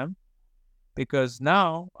Hashem, because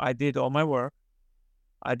now I did all my work.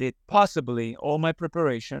 I did possibly all my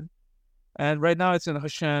preparation. And right now it's in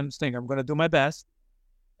Hashem's thing. I'm going to do my best.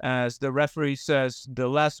 As the referee says, the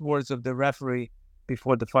last words of the referee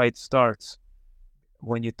before the fight starts,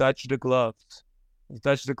 when you touch the gloves,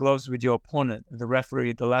 with your opponent. The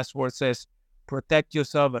referee, the last word says, protect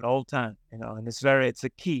yourself at all times. You know, and it's a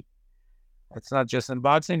key. It's not just in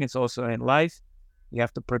boxing, it's also in life. You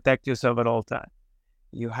have to protect yourself at all times.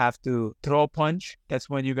 You have to throw a punch. That's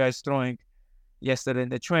when you guys throwing yesterday in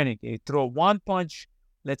the training. You throw one punch,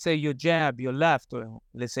 let's say your jab, your left, or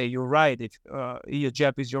let's say your right. If your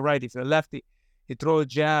jab is your right, if you're lefty, you throw a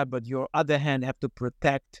jab, but your other hand have to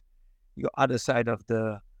protect your other side of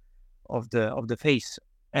the face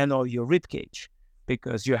and or your rib cage,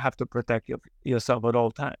 because you have to protect yourself at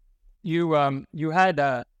all times. You had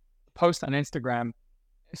a post on Instagram.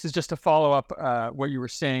 This is just to follow up what you were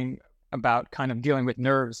saying about kind of dealing with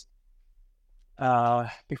nerves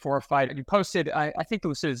before a fight. You posted, I think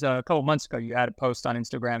this was a couple months ago, you had a post on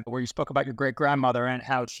Instagram where you spoke about your great grandmother and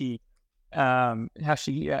how she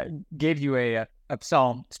gave you a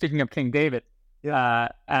psalm. Speaking of King David,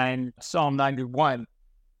 and Psalm 91,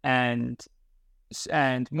 and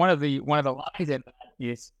one of the lines in that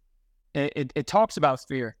is it talks about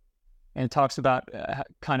fear, and it talks about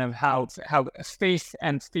kind of how faith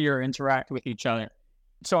and fear interact with each other.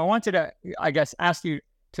 So I wanted to, I guess, ask you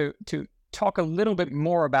to talk a little bit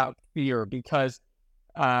more about fear, because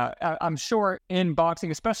I'm sure in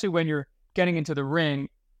boxing, especially when you're getting into the ring,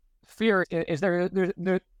 fear is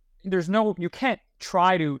there's no, you can't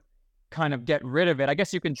try to kind of get rid of it. I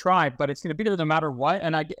guess you can try, but it's going to be there no matter what.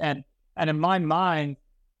 And in my mind,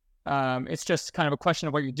 it's just kind of a question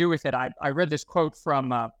of what you do with it. I read this quote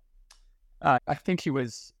from I think he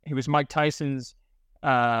was Mike Tyson's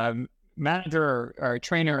manager or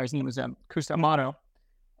trainer. His name was Custa Amato.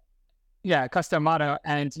 Yeah, Custa Amato,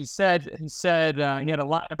 and he said he had a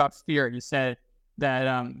line about fear. He said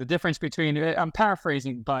that the difference between, I'm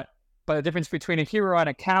paraphrasing, but the difference between a hero and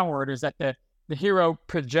a coward is that the hero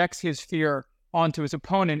projects his fear onto his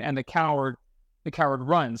opponent, and the coward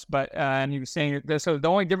runs. But and he was saying that, so the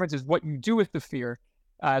only difference is what you do with the fear,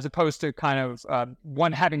 as opposed to kind of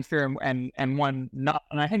one having fear and one not.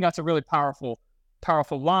 And I think that's a really powerful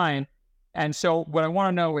line. And so what I want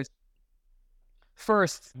to know is,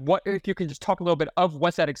 first, what if you can just talk a little bit of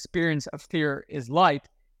what that experience of fear is like,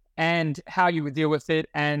 and how you would deal with it,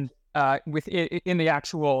 and with it in the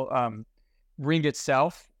actual ring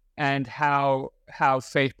itself, and how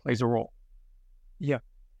faith plays a role. Yeah,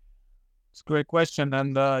 it's a great question,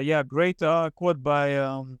 and great quote by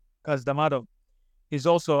D'Amato. He's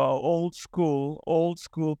also an old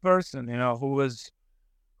school person, you know,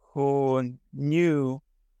 who knew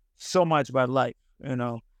so much about life, you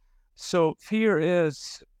know. So fear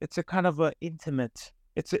it's a kind of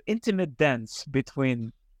it's an intimate dance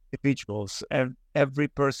between individuals, and every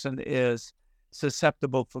person is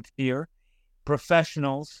susceptible for fear.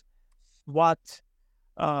 Professionals, SWAT,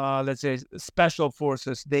 let's say special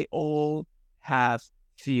forces, they all have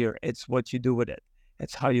fear. It's what you do with it.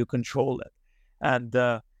 It's how you control it. And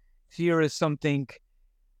fear is something,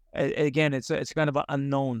 again, it's kind of an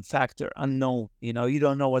unknown factor, unknown. You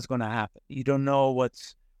don't know what's going to happen. You don't know what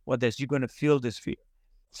this. You're going to feel this fear.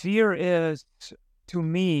 Fear is, to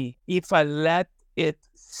me, if I let it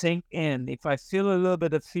sink in, if I feel a little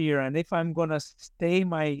bit of fear, and if I'm going to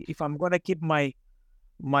if I'm going to keep my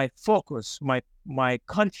focus, my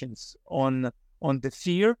conscience on the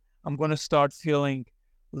fear, I'm going to start feeling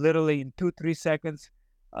literally in 2-3 seconds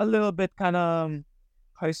a little bit kind of,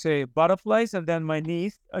 how you say, butterflies, and then my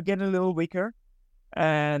knees are getting a little weaker,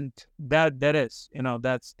 and that is,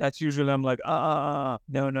 that's usually, I'm like, no,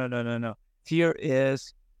 no, no, no, no. Fear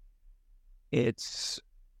is, it's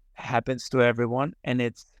happens to everyone, and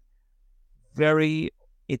it's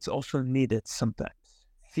also needed sometimes.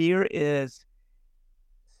 Fear is,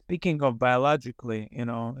 speaking of biologically,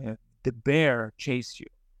 if the bear chase you,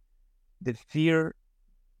 the fear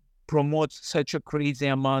promotes such a crazy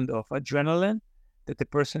amount of adrenaline that the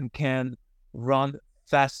person can run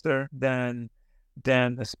faster than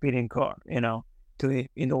a speeding car, in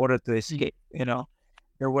order to escape.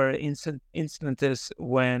 There were instances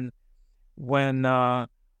when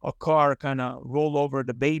a car kind of rolled over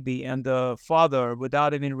the baby, and the father,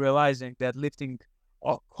 without even realizing that lifting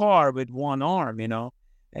a car with one arm,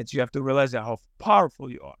 that you have to realize how powerful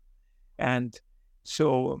you are. And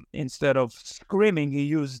so instead of screaming, he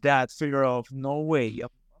used that fear of, no way, I'm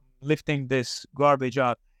lifting this garbage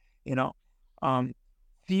up,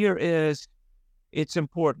 fear is, it's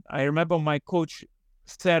important. I remember my coach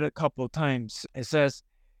said a couple of times, it says,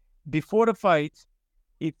 before the fight,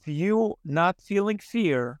 if you not feeling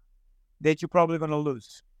fear, that you're probably going to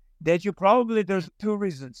lose. There's 2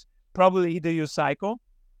 reasons. Probably either you're psycho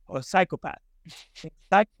or psychopath.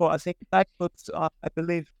 I think psychos, I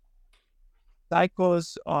believe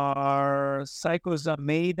psychos are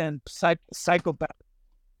made, and psychopaths,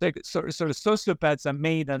 sort of sociopaths are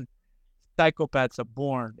made, and psychopaths are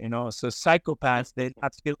born. So psychopaths, they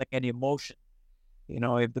not feel like any emotion.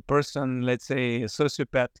 If the person, let's say a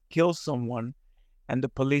sociopath, kills someone and the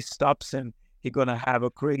police stops him, he's gonna have a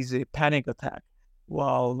crazy panic attack.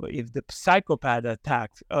 While if the psychopath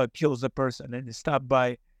kills a person and is stopped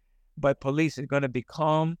by police, it's gonna be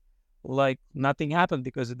calm, like nothing happened,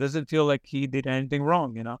 because it doesn't feel like he did anything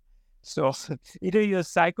wrong. So either you're a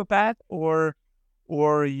psychopath or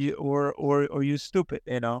you stupid.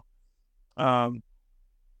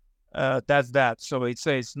 That's that. So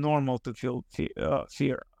it's normal to feel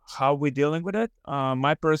fear. How we dealing with it?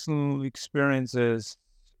 My personal experience is,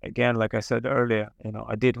 again, like I said earlier,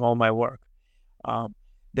 I did all my work.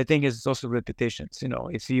 The thing is, it's also repetitions.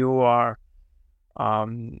 If you are,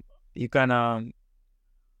 you kind of,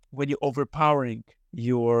 when you're overpowering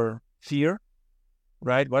your fear,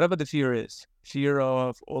 right? Whatever the fear is, fear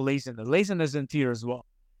of, or laziness and fear as well,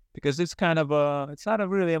 because it's kind of it's not a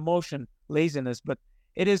really emotion, laziness, but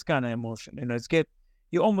it is kind of emotion.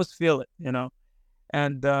 You almost feel it,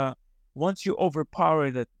 and once you overpower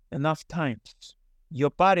it enough times, your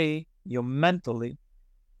body, your mentally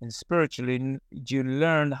and spiritually, you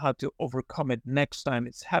learn how to overcome it next time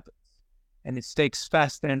it happens. And it takes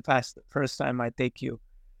faster and faster. First time might take you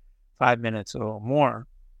 5 minutes or more.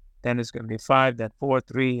 Then it's going to be 5, then 4,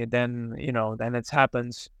 3, and then, then it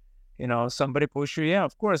happens. Somebody push you. Yeah,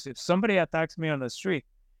 of course, if somebody attacks me on the street,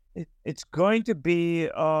 it's going to be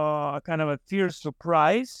a kind of a fierce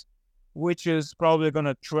surprise, which is probably going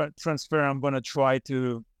to transfer. I'm going to try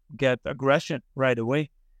to get aggression right away,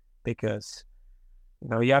 because,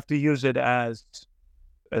 you have to use it as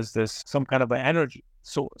this, some kind of an energy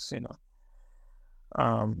source,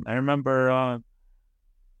 I remember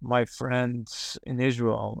my friend in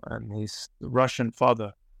Israel, and his Russian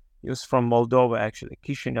father, he was from Moldova, actually,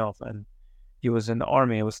 Chisinau, and he was in the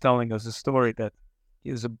army. He was telling us a story that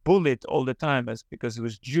he was bullied all the time because he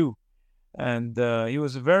was Jew. And he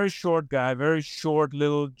was a very short guy, very short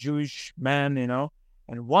little Jewish man,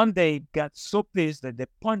 And one day he got so pissed that they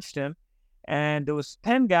punched him, and there was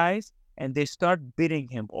 10 guys, and they start beating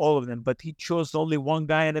him, all of them. But he chose only one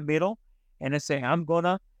guy in the middle, and they say, I'm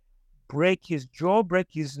gonna break his jaw, break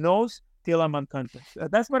his nose till I'm unconscious.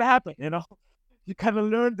 That's what happened, You kind of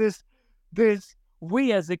learn this.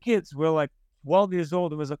 We as the kids were like 12 years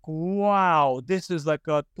old. It was like, wow, this is like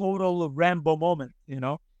a total Rambo moment,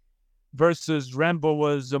 versus Rambo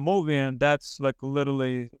was a movie, and that's like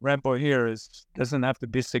literally Rambo here doesn't have to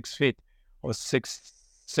be 6 feet or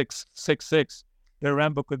 6'6". The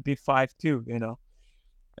Rambo could be 5'2",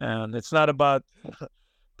 and it's not about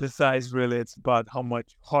the size really, it's about how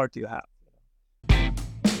much heart you have.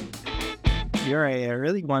 Yuri, I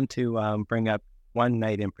really want to bring up one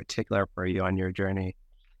night in particular for you on your journey.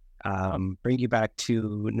 Bring you back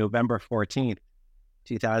to November 14th,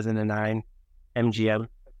 2009, MGM,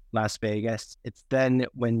 Las Vegas. It's then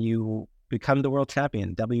when you become the world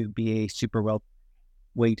champion, WBA super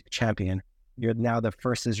welterweight champion. You're now the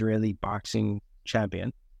first Israeli boxing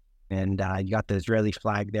champion. And you got the Israeli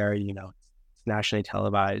flag there, it's nationally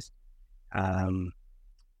televised.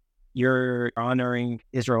 You're honoring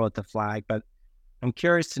Israel with the flag, but I'm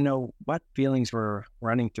curious to know what feelings were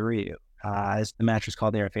running through you as the match was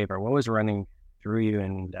called in your favor. What was running through you?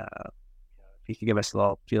 And if you could give us a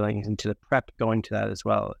little feelings into the prep going to that as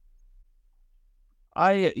well.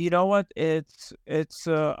 You know what? It's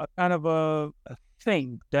a kind of a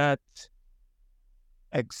thing that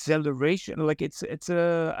exhilaration. Like it's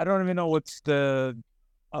I don't even know what's the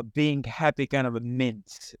being happy kind of a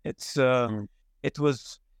mint. It's it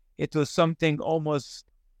was something almost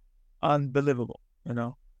unbelievable.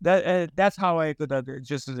 That's how I could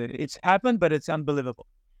just it's happened, but it's unbelievable.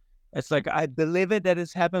 It's like I believe it that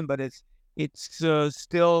it's happened, but it's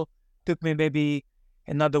still took me maybe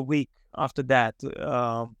another week after that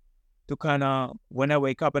to kind of, when I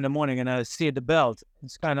wake up in the morning and I see the belt,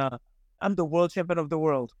 it's kind of, I'm the world champion of the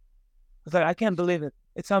world. It's like I can't believe it.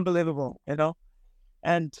 It's unbelievable,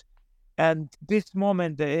 and this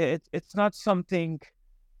moment, it's not something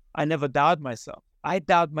I never doubt myself. I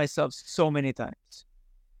doubt myself so many times.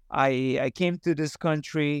 I came to this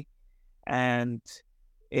country and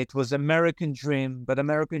it was American dream, but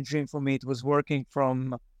American dream for me, it was working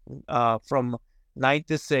from 9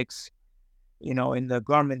 to 6, in the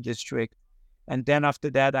garment district. And then after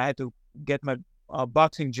that, I had to get my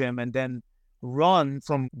boxing gym and then run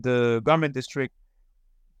from the garment district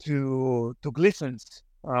to Glissan's,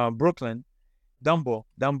 Brooklyn, Dumbo,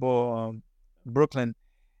 Brooklyn,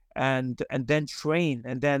 and then train.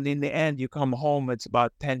 And then in the end, you come home, it's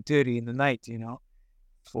about 10:30 in the night,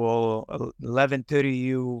 for 11:30,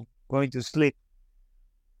 you going to sleep.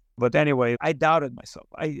 But anyway, I doubted myself.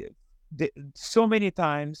 So many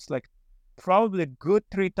times, like probably good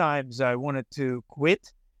 3 times, I wanted to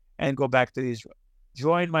quit and go back to Israel.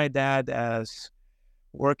 Join my dad as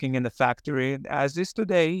working in the factory. As is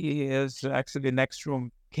today, he is actually next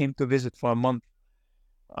room, came to visit for a month.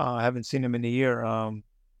 I haven't seen him in a year.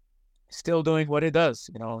 Still doing what he does.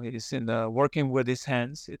 He's working with his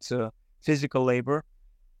hands. It's a physical labor.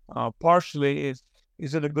 Partially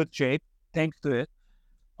is in a good shape thanks to it.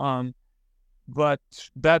 But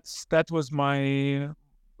that was my,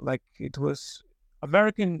 it was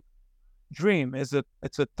American dream. It's a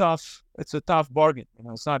tough bargain.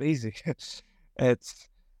 It's not easy. it's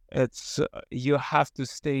you have to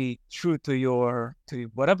stay true to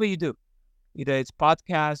whatever you do, either it's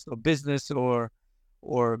podcast or business or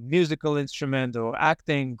musical instrument or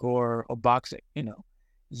acting or boxing.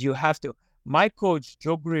 You have to. My coach,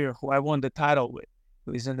 Joe Greer, who I won the title with,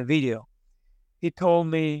 who is in the video, he told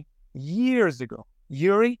me years ago,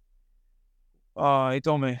 Yuri, he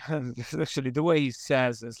told me, actually, the way he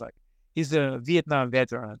says is like, he's a Vietnam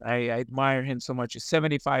veteran. I admire him so much. He's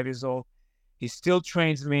 75 years old. He still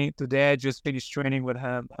trains me. Today, I just finished training with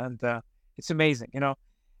him, and it's amazing,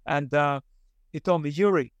 And he told me,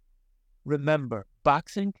 Yuri, remember,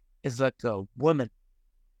 boxing is like a woman.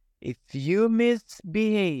 If you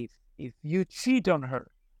misbehave, if you cheat on her,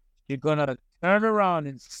 you're gonna turn around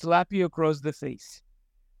and slap you across the face.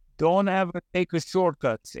 Don't ever take a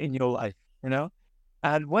shortcut in your life,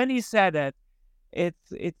 And when he said that, it's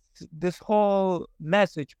this whole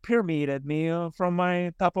message permeated me from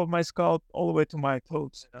my top of my skull all the way to my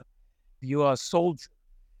toes. You are a soldier,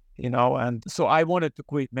 and so I wanted to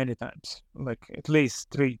quit many times, like at least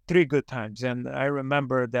three good times. And I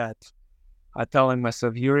remember that I telling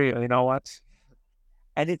myself, Yuri, you know what?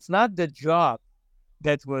 And it's not the job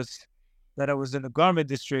that I was in the garment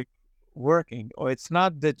district working, or it's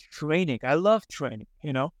not the training. I love training,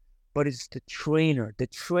 but it's the trainer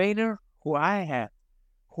who I had,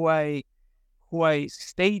 who I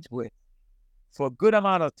stayed with for a good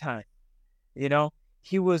amount of time.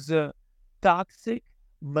 He was a toxic,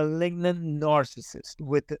 malignant narcissist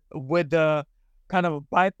with a kind of a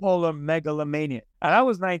bipolar megalomania. And I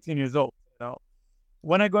was 19 years old.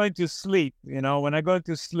 When I go into sleep,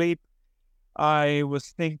 I was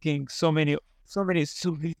thinking so many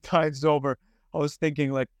times over. I was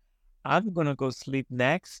thinking like, I'm gonna go sleep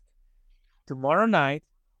next tomorrow night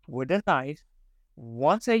with a knife.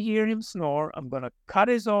 Once I hear him snore, I'm gonna cut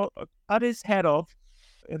his head off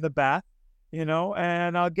in the bath,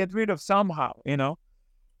 and I'll get rid of somehow. And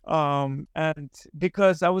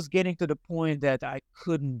because I was getting to the point that I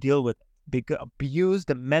couldn't deal with it. Because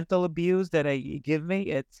the mental abuse that he give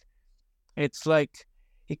me, it's like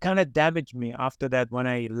it kind of damaged me after that. When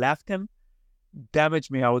I left him,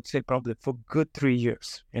 damaged me, I would say probably for good 3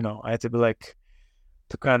 years. I had to be like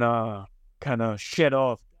to kind of shed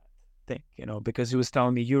off that thing, because he was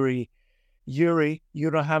telling me, Yuri, you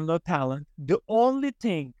don't have no talent. The only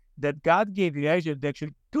thing that God gave you, actually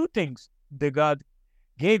two things that God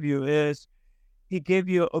gave you is he gave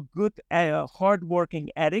you a good, hardworking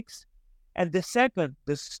ethics. And the second,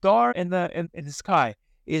 the star in the sky,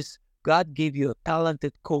 is God gave you a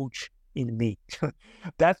talented coach in me.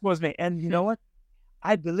 That was me. And you know what?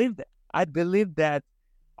 I believe that. I believe that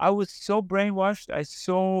I was so brainwashed. I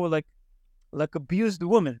saw like abused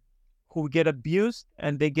women who get abused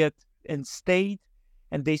and they stay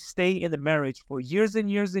in the marriage for years and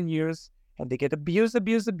years and years, and they get abused.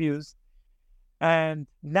 And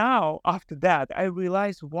now after that, I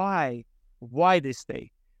realize why they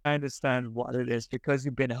stay. I understand what it is, because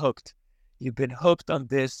you've been hooked. You've been hooked on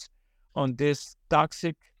this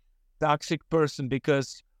toxic person,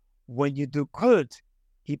 because when you do good,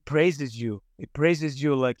 he praises you. He praises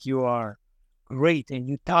you like you are great and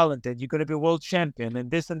you're talented. You're going to be world champion and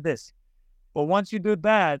this and this. But once you do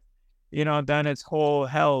bad, then it's whole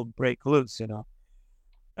hell break loose,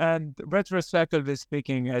 And retrospectively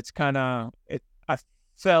speaking, I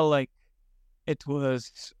felt like it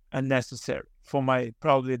was unnecessary for my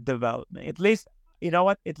probably development. At least,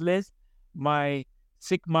 at least my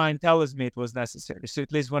sick mind tells me it was necessary. So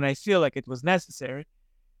at least when I feel like it was necessary,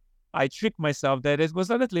 I trick myself that it was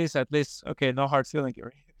not at least, okay, no hard feeling,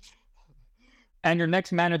 Yuri. And your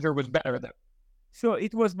next manager was better, though. So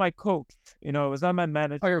it was my coach, it was not my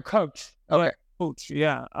manager. Oh, your coach. Okay. Coach,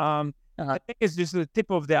 yeah. I think it's just the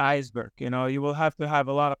tip of the iceberg. You will have to have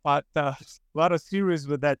a lot of series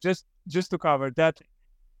with that just to cover that.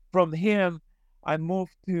 From him, I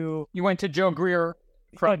moved to. You went to Joe Greer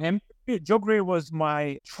from him. Joe Greer was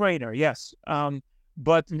my trainer, yes.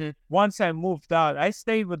 But once I moved out, I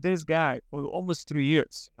stayed with this guy for almost 3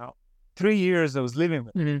 years. 3 years I was living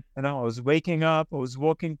with him. I was waking up, I was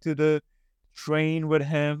walking to the train with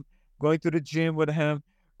him, going to the gym with him,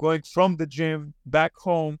 going from the gym back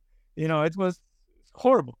home. It was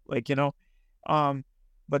horrible,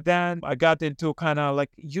 but then I got into kind of like,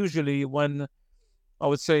 usually when I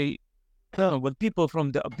would say when people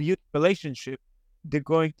from the abuse relationship, they're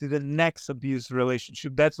going to the next abuse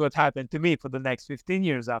relationship. That's what happened to me for the next 15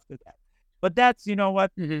 years after that. But that's,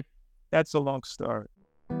 that's a long story.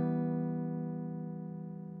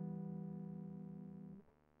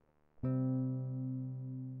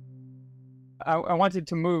 I wanted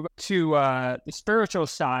to move to the spiritual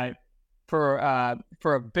side for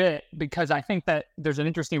a bit, because I think that there's an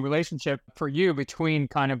interesting relationship for you between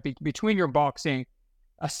between your boxing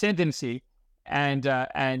ascendancy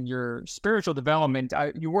and your spiritual development.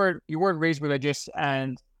 You weren't raised religious,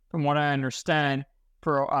 and from what I understand,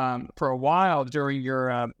 for a while during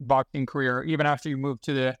your boxing career, even after you moved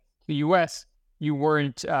to the U.S., you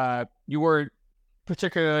weren't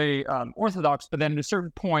particularly orthodox. But then at a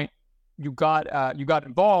certain point, you got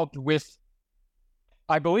involved with,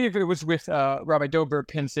 I believe it was with Rabbi Dober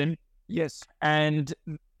Pinson. Yes. And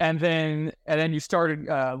then you started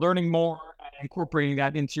learning more and incorporating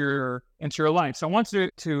that into your life. So I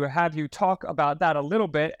wanted to have you talk about that a little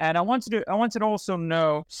bit, and I wanted to also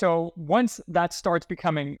know. So once that starts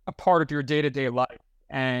becoming a part of your day-to-day life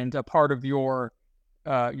and a part of your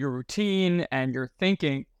routine and your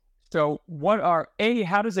thinking. So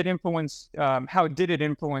how does it influence, how did it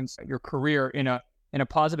influence your career in a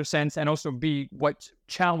positive sense? And also B, what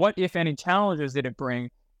if any challenges did it bring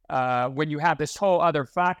when you have this whole other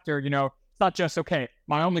factor? It's not just, okay,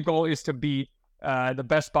 my only goal is to be the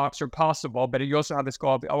best boxer possible, but you also have this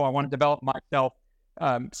goal of, I want to develop myself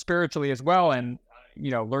spiritually as well, and,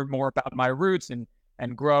 learn more about my roots and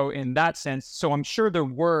grow in that sense. So I'm sure there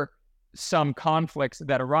were some conflicts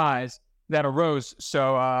that arose.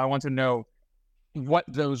 So I want to know what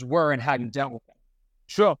those were and how you dealt with them.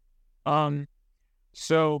 Sure.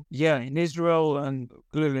 So yeah, in Israel and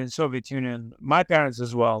clearly in Soviet Union, my parents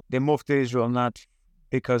as well, they moved to Israel not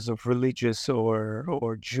because of religious or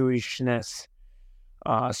Jewishness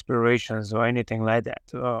aspirations or anything like that.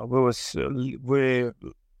 We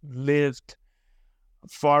lived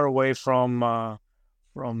far away from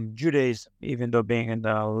Judaism, even though being in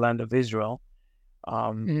the land of Israel.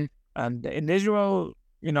 And in Israel,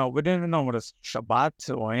 we didn't even know what a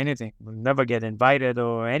Shabbat or anything. We never get invited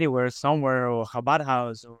or anywhere, somewhere, or Chabad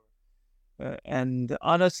house. And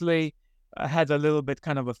honestly, I had a little bit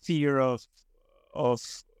kind of a fear of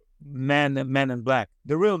men in black,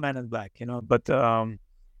 the real men in black, But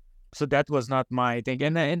so that was not my thing.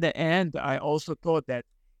 And in the end, I also thought that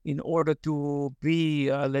in order to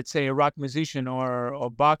be, let's say, a rock musician or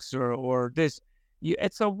boxer or this,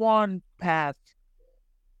 it's a one path.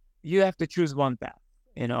 You have to choose one path,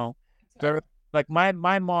 Very, like my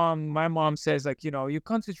mom says, like, you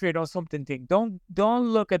concentrate on something thing. Don't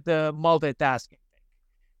look at the multitasking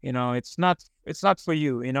thing. It's not for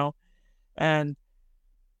you, And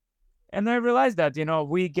I realized that,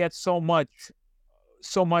 we get so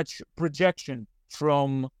much projection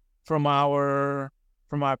from our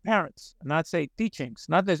parents. Not say teachings,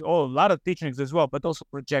 not this, a lot of teachings as well, but also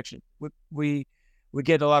projection. We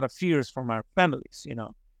get a lot of fears from our families,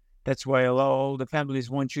 That's why all the families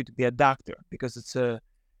want you to be a doctor, because it's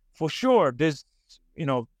for sure this,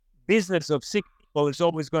 business of sick people is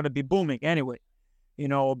always going to be booming anyway,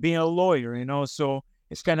 being a lawyer, so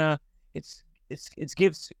it's kind of, it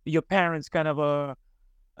gives your parents kind of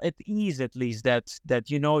at ease, at least, that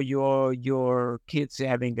your kids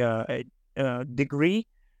having a degree,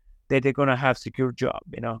 that they're going to have secure job,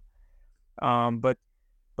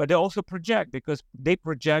 but they also project because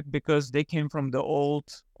they came from the old,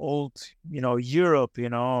 Europe,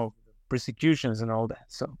 persecutions and all that.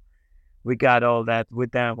 So we got all that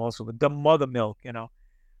with them, also with the mother milk,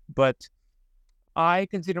 But I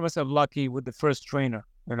consider myself lucky with the first trainer.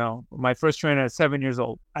 My first trainer at 7 years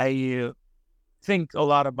old. I think a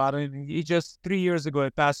lot about him. He just 3 years ago, he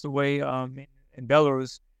passed away in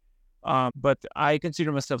Belarus. But I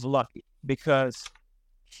consider myself lucky because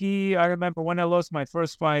I remember when I lost my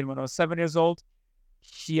first fight when I was 7 years old,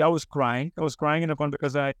 I was crying. I was crying in the corner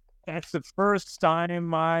because that's the first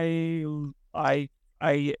time I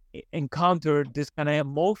encountered this kind of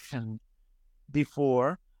emotion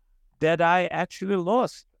before, that I actually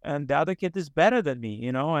lost, and the other kid is better than me,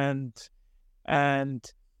 and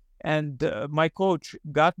my coach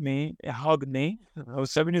got me, hugged me. I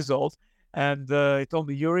was 7 years old, and he told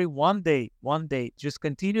me, Yuri, one day, just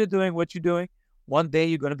continue doing what you're doing. One day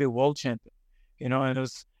you're going to be world champion,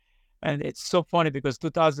 and it's so funny because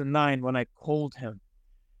 2009, when I called him,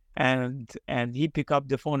 and he picked up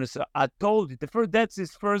the phone and said, I told you, that's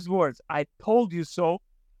his first words. I told you so.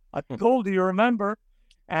 I told you, remember?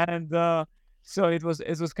 And so it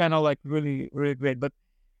was kind of like really, really great. But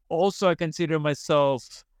also I consider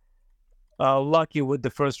myself lucky with the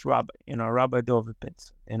first rabbi, Rabbi Dovid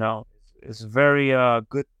Pitts, is very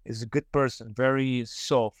good, is a good person, very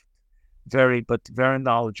soft, but very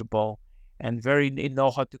knowledgeable, and very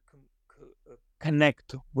know how to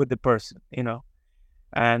connect with the person,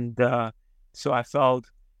 And so I felt,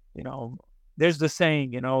 there's the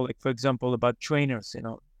saying, like, for example, about trainers,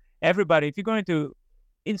 everybody, if you're going to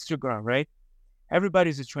Instagram, right?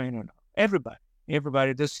 Everybody's a trainer now.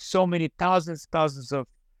 Everybody. There's so many thousands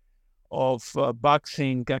of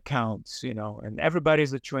boxing accounts, and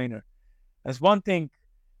everybody's a trainer. That's one thing.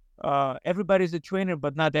 Everybody's a trainer,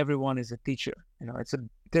 but not everyone is a teacher.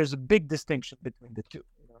 There's a big distinction between the two.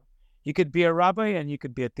 You could be a rabbi and you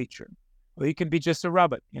could be a teacher, or you can be just a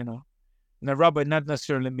rabbi. And a rabbi not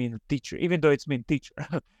necessarily mean a teacher, even though it's mean teacher,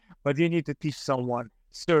 but you need to teach someone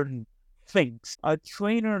certain things. A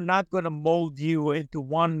trainer not going to mold you into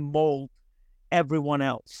one mold, everyone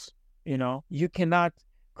else. You cannot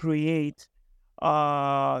create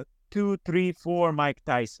 2, 3, 4 Mike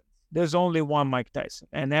Tyson. There's only one Mike Tyson,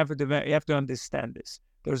 and you have to understand this.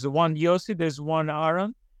 There's one Yossi, there's one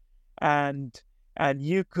Aaron, and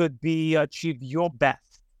you could achieve your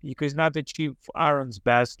best. You could not achieve Aaron's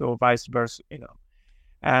best, or vice versa.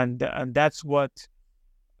 And that's what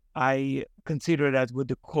I consider that with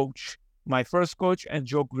the coach, my first coach, and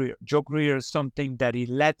Joe Greer. Joe Greer is something that he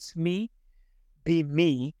lets me be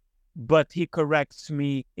me, but he corrects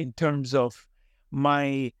me in terms of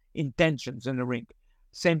my intentions in the ring.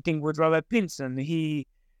 Same thing with Rabbi Pinson. He,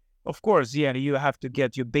 of course, you have to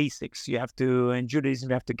get your basics. You have to, in Judaism,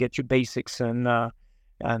 you have to get your basics, and as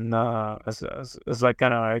like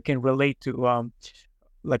kind of, I can relate to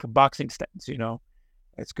like a boxing stance.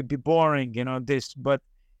 It could be boring, this, but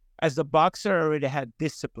as a boxer, I already had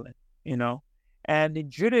discipline, and in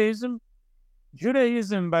Judaism,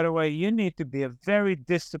 by the way, you need to be a very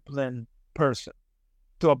disciplined person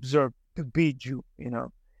to observe, to be Jew.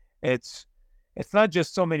 It's not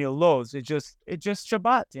just so many laws. It's just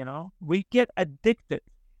Shabbat. We get addicted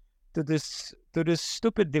to this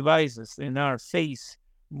stupid devices in our face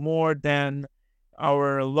more than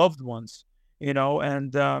our loved ones.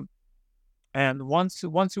 And And once a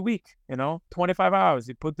week, 25 hours,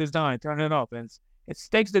 you put this down, turn it off, and it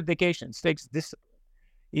takes dedication, it takes discipline.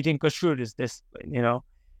 Eating kashrut is discipline,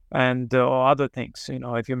 and other things,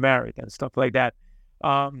 if you're married and stuff like that.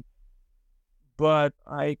 But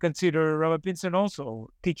I consider Rabbi Pinson also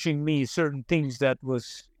teaching me certain things that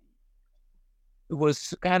was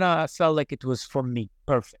kind of felt like it was for me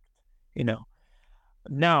perfect,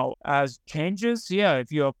 Now, as changes, yeah,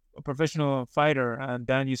 if you're a professional fighter and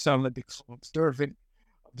then you suddenly become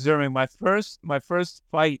observing my first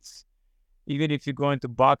fights, even if you go into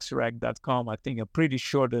boxrec.com, I think I'm pretty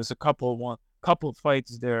sure there's a couple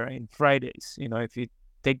fights there in Fridays. If you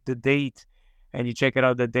take the date and you check it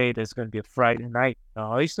out the date, it's going to be a Friday night.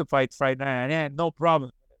 I used to fight Friday night and I had no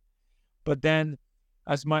problem. But then,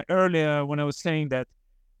 when I was saying that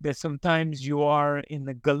sometimes you are in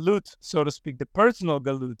the galut, so to speak, the personal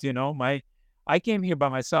galut, I came here by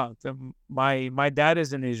myself. My dad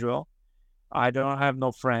is in Israel. I don't have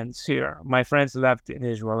no friends here. My friends left in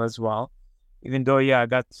Israel as well. Even though, yeah, I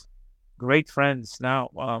got great friends now.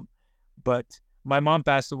 But my mom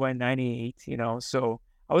passed away in 98, so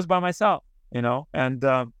I was by myself, and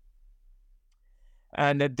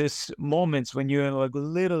at this moments when you're like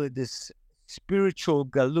literally this spiritual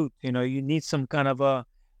galut, you need some kind of a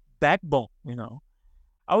backbone,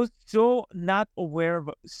 I was so not aware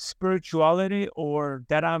of spirituality or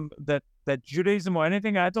that Judaism or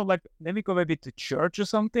anything. I thought like, let me go maybe to church or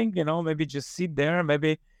something, maybe just sit there,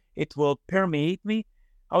 maybe it will permeate me.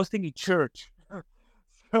 I was thinking church.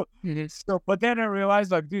 But then I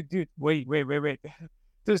realized like, dude, wait.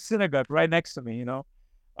 There's a synagogue right next to me,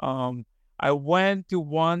 I went to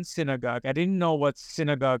one synagogue. I didn't know what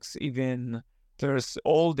synagogues even, they're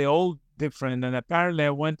all different. And apparently I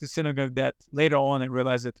went to synagogue that later on I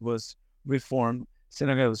realized it was Reformed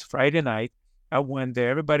synagogue. It was Friday night. I went there,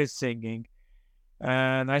 everybody's singing.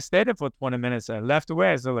 And I stayed there for 20 minutes. I left away.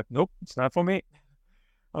 I was like, nope, it's not for me.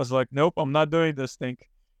 I was like, nope, I'm not doing this thing.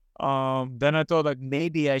 Then I thought like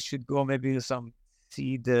maybe I should go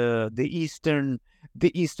see the Eastern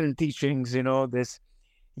teachings, this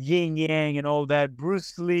yin yang and all that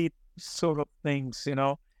Bruce Lee sort of things,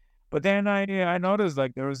 But then I noticed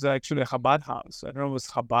like there was actually a Chabad house. I don't know if it was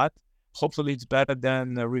Chabad. Hopefully it's better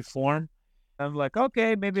than Reform. I'm like,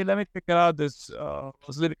 okay, maybe let me check it out. This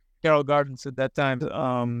was living in Carroll Gardens at that time.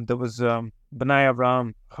 There was B'nai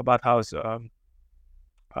Avraham Chabad house,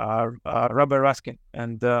 Rabbi Raskin,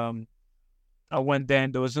 and I went there.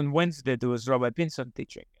 And there was on Wednesday there was Rabbi Pinson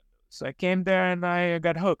teaching. So I came there and I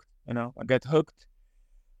got hooked. I got hooked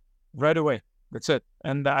right away. That's it.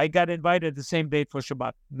 And I got invited the same day for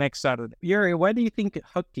Shabbat, next Saturday. Yuri, what do you think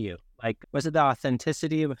hooked you? Like, was it the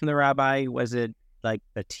authenticity of the rabbi? Was it like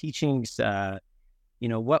the teachings?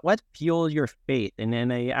 What fueled your faith? And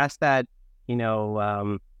then I asked that,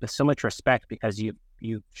 with so much respect because you've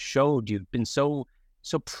been so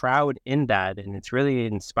proud in that, and it's really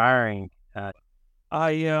inspiring.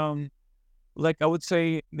 I would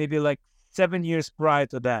say maybe like 7 years prior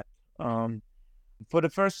to that, for the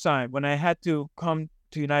first time when I had to come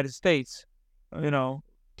to United States, to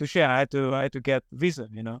share, I had to get visa,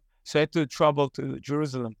 so I had to travel to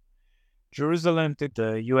Jerusalem to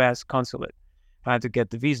the U.S. consulate. I had to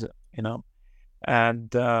get the visa,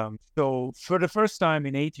 and so for the first time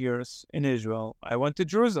in 8 years in Israel, I went to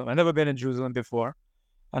Jerusalem. I've never been in Jerusalem before,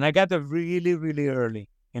 and I got there really, really early.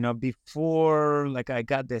 Before like I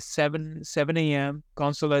got there 7 a.m.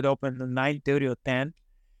 Consulate opened at 9:30 or 10.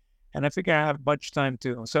 And I figured I have much time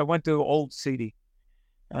too. So I went to Old City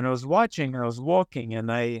and I was watching, I was walking, and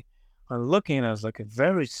I'm looking, and I was like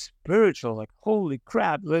very spiritual, like, holy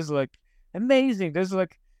crap, there's like amazing. There's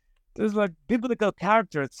like biblical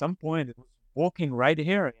character at some point. It was walking right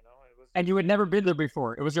here, It was, And you had never been there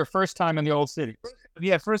before. It was your first time in the Old City.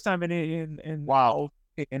 Yeah, first time in wow.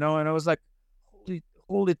 And I was like,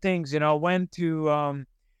 holy things, I went to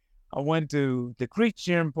the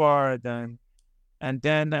Christian part, and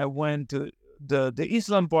then I went to the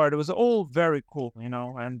Islam part. It was all very cool,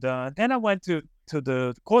 and then I went to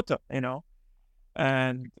the Kota,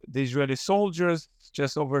 and the Israeli soldiers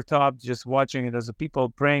just over top, just watching it as the people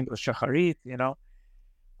praying the Shacharit,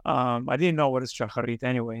 I didn't know what is Shacharit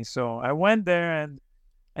anyway. So I went there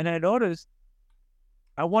and I noticed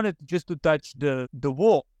I wanted just to touch the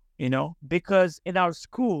wall, because in our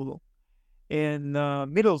school, in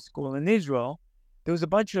middle school in Israel, there was a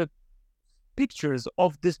bunch of pictures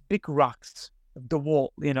of these big rocks, the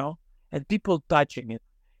wall, and people touching it.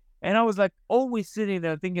 And I was like always sitting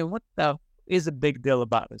there thinking, what the is a big deal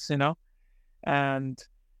about this, And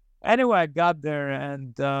anyway, I got there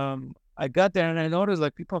and I noticed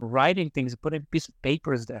like people writing things, putting piece of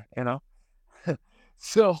papers there,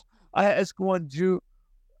 So I asked one Jew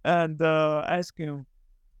and asked him,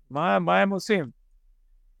 my Muslim,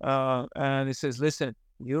 and he says, "Listen,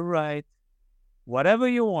 you're right. Whatever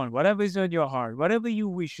you want, whatever is on your heart, whatever your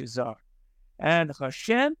wishes are, and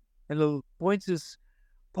Hashem," and he points his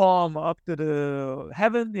palm up to the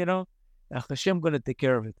heaven, and Hashem gonna take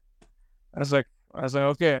care of it. I was like,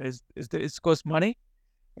 okay, it's cost money?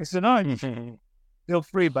 He said, no, still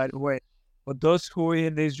free, by the way. For those who are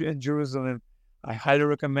in Jerusalem, I highly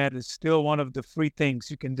recommend. It's still one of the free things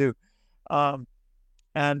you can do. So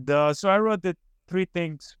I wrote the three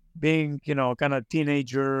things, being, kind of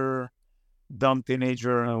dumb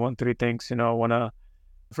teenager. I want three things,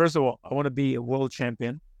 first of all, I want to be a world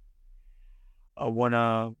champion. I want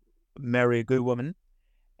to marry a good woman.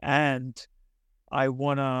 And I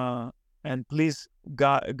want to, and please,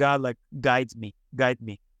 God, like, guide me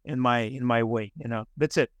in my way,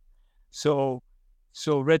 that's it. So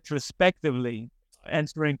retrospectively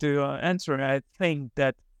answering, I think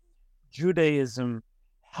that Judaism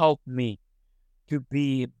helped me to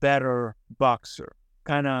be a better boxer,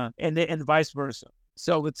 kind of, and vice versa.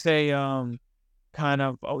 So I would say,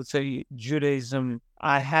 Judaism,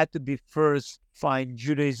 I had to be first find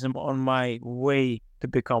Judaism on my way to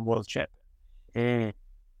become world champion.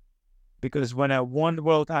 Because when I won the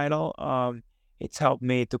world title, it's helped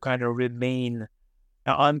me to kind of remain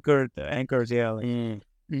anchored, yeah.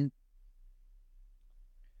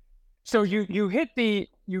 So you hit the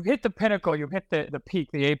pinnacle, you hit the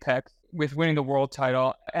peak, the apex with winning the world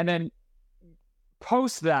title, and then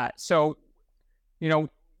post that. So,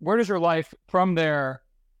 where does your life from there?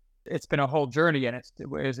 It's been a whole journey, and it's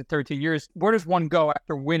 13 years. Where does one go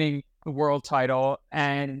after winning the world title?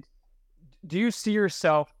 And do you see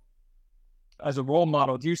yourself as a role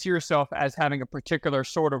model? Do you see yourself as having a particular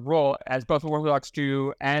sort of role as both an Orthodox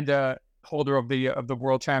Jew and a holder of the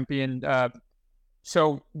world champion?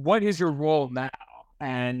 So what is your role now,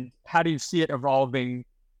 and how do you see it evolving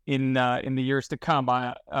in the years to come?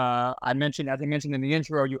 As I mentioned in the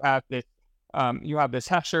intro, you have this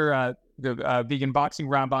Hesher, the vegan boxing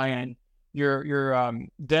rabbi, and you're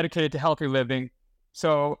dedicated to healthy living.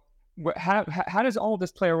 So how does all of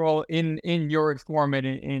this play a role in your Foreman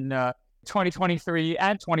in 2023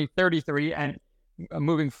 and 2033 and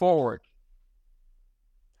moving forward?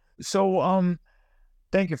 So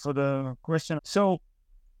thank you for the question. So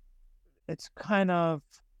it's kind of,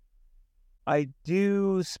 I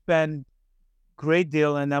do spend great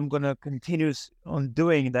deal, and I'm going to continue on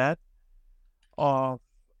doing that, of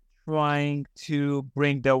trying to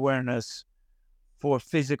bring the awareness for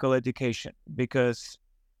physical education, because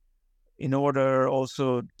in order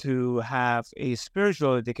also to have a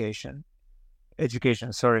spiritual education,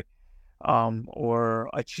 or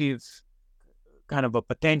achieve kind of a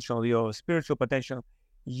potential, your spiritual potential,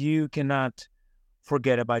 you cannot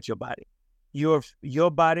forget about your body. Your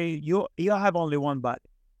body, you have only one body.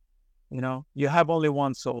 You have only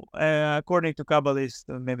one soul. According to Kabbalists,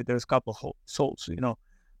 maybe there's a couple souls,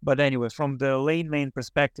 But anyway, from the layman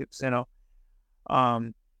perspectives,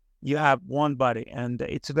 you have one body, and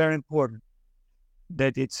it's very important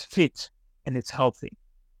that it's fit and it's healthy.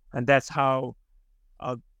 And that's how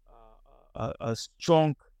a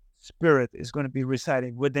strong spirit is going to be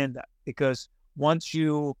residing within that. Because once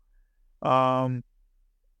you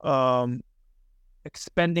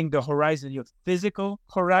expanding the horizon, your physical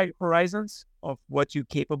horizons of what you're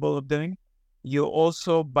capable of doing, you're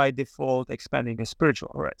also by default expanding the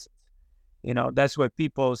spiritual horizons. That's why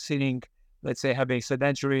people sitting, let's say, having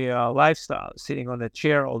sedentary lifestyle, sitting on a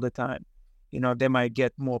chair all the time, they might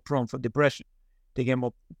get more prone for depression. They get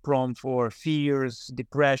more prone for fears,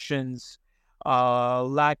 depressions,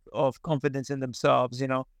 lack of confidence in themselves.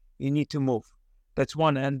 You need to move. That's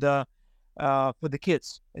one. And for the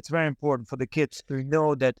kids, it's very important for the kids to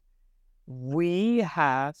know that we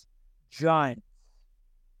have giants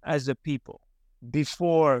as a people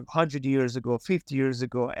before 100 years ago, 50 years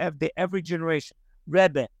ago, every generation.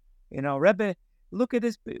 Rebbe, look at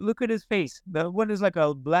his face. The one is like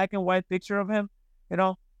a black and white picture of him.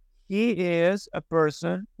 He is a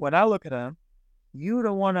person, when I look at him, you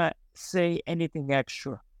don't want to say anything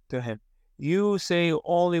extra to him. You say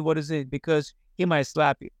only what is it, because he might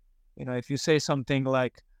slap you. If you say something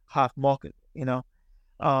like half mock it,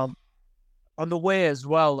 on the way as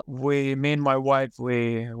well, me and my wife,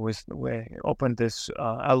 we opened this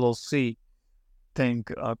LLC thing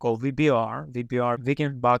called VBR,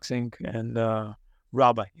 Vegan Boxing and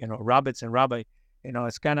Rabbi, Rabbits and Rabbi.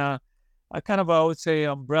 It's kind of I would say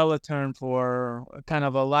umbrella term for kind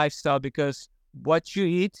of a lifestyle, because what you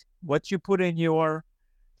eat, what you put in your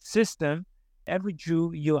system, every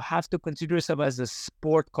Jew, you have to consider yourself as a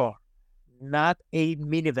sport car, not a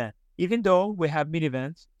minivan. even though we have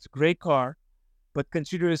minivans, it's a great car, but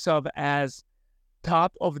consider yourself as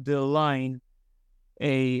top of the line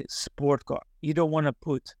a sport car. You don't want to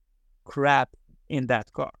put crap in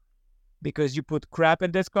that car, because you put crap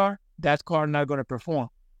in this car, that car not going to perform,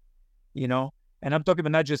 you know? And I'm talking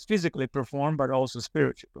about not just physically perform, but also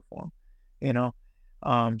spiritually perform, you know?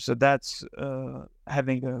 So that's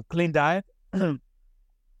having a clean diet,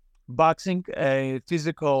 boxing, a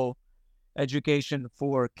physical education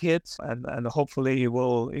for kids, and hopefully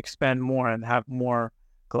we'll expand more and have more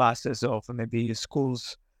classes of maybe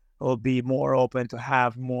schools will be more open to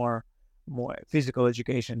have more physical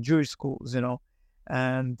education, Jewish schools, you know?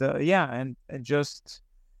 And and just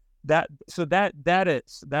that. So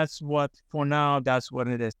that's what, for now, that's what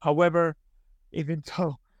it is. However, even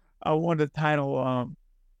though I won the title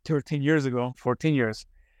 14 years ago,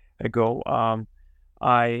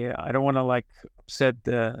 I don't want to like upset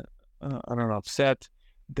the upset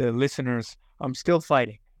the listeners. I'm still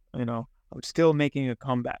fighting, you know. I'm still making a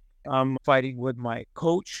comeback. I'm fighting with my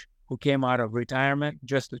coach who came out of retirement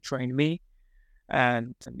just to train me.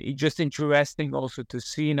 And it's just interesting also to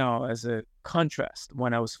see now as a contrast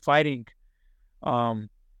when I was fighting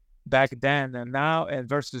back then and now, and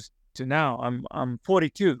versus to now. I'm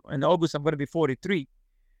 42. In August, I'm going to be 43,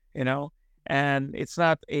 you know. And it's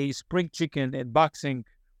not a spring chicken in boxing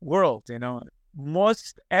world, you know.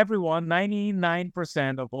 Most everyone,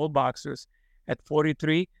 99% of all boxers at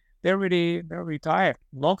 43, they're retired,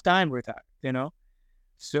 long time retired, you know.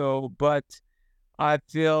 So, but I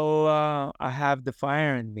feel I have the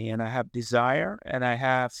fire in me, and I have desire, and I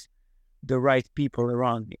have the right people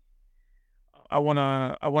around me. I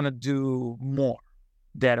wanna do more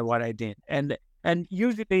than what I did, and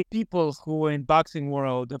usually people who are in boxing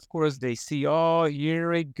world, of course, they see, oh,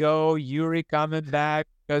 Yuri coming back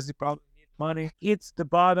because he probably needs money. It's the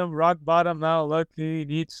bottom, rock bottom now. Look, he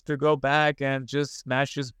needs to go back and just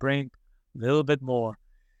smash his brain a little bit more.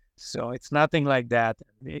 So it's nothing like that.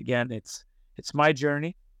 Again, it's my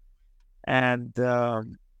journey, and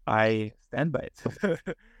I stand by it.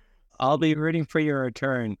 I'll be rooting for your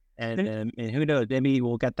return, and who knows, maybe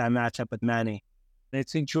we'll get that matchup with Manny.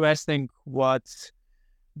 It's interesting what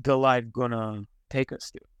the life gonna take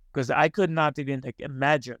us to, because I could not even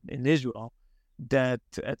imagine in Israel that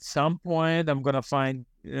at some point I'm gonna find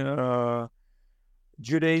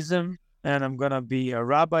Judaism, and I'm gonna be a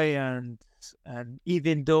rabbi, and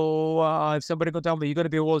even though if somebody gonna tell me you're gonna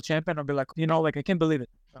be a world champion, I'll be like, I can't believe it.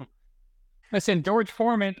 Listen, George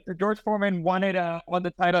Foreman won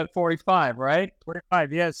the title at 45, right?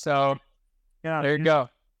 45, yes. So yeah, there you go.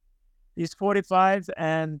 He's 45,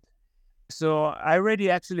 and so I already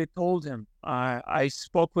actually told him. I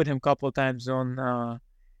spoke with him a couple of times on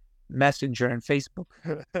Messenger and Facebook.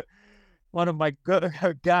 One of my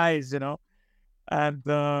guys, and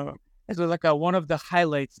it was like one of the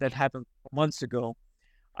highlights that happened months ago.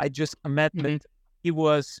 I just met him. He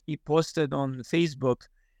posted on Facebook.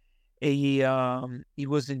 He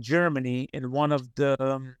was in Germany in one of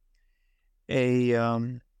the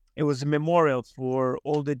it was a memorial for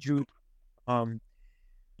all the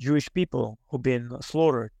Jewish people who've been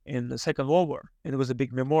slaughtered in the Second World War, and it was a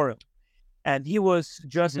big memorial. And he was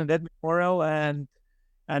just in that memorial, and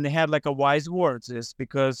they had like a wise words. Is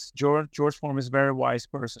because George Foreman is a very wise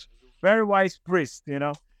person, very wise priest,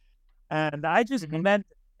 And I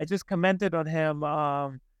just commented on him.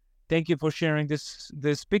 Thank you for sharing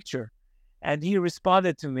this picture. And he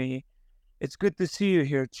responded to me, "It's good to see you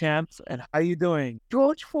here, champ. And how you doing?"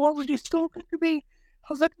 George Foreman is talking to me. I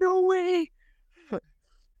was like, no way.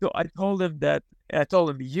 So I told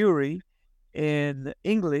him Yuri in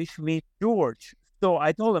English means George. So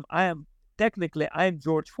I told him I am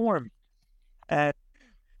George Foreman. And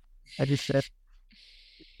I just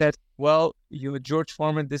said, well, you're George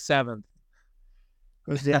Foreman the 7th.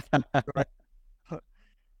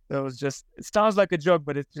 That was just, it sounds like a joke,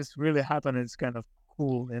 but it just really happened. It's kind of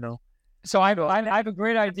cool, So I have a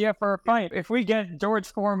great idea for a fight. If we get George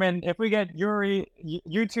Foreman, if we get Yuri,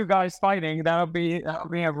 you two guys fighting, that'll be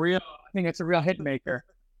a real. I think it's a real hit maker.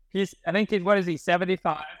 What is he?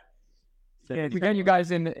 75. If we get you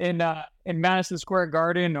guys in Madison Square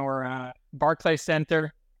Garden or Barclays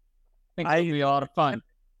Center, I think it'll be a lot of fun.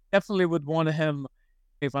 Definitely would want him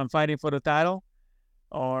if I'm fighting for the title,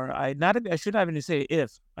 or I shouldn't even say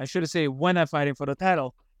if. I should say when I'm fighting for the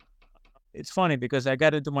title. It's funny because I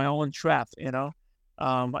got into my own trap,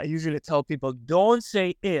 I usually tell people, don't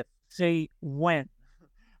say if, say when.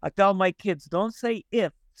 I tell my kids, don't say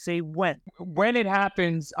if, say when. When it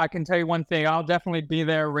happens, I can tell you one thing. I'll definitely be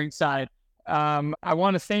there ringside. I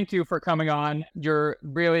want to thank you for coming on. You're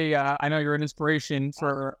really, I know you're an inspiration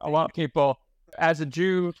for a lot of people. As a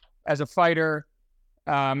Jew, as a fighter,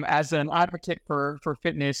 as an advocate for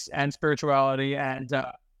fitness and spirituality. And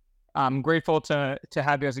I'm grateful to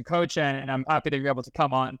have you as a coach, and I'm happy that you're able to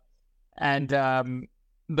come on. And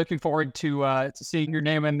looking forward to seeing your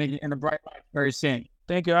name in the bright light very soon.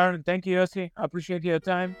 Thank you, Aaron. Thank you, Yossi. I appreciate your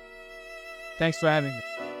time. Thanks for having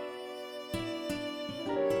me.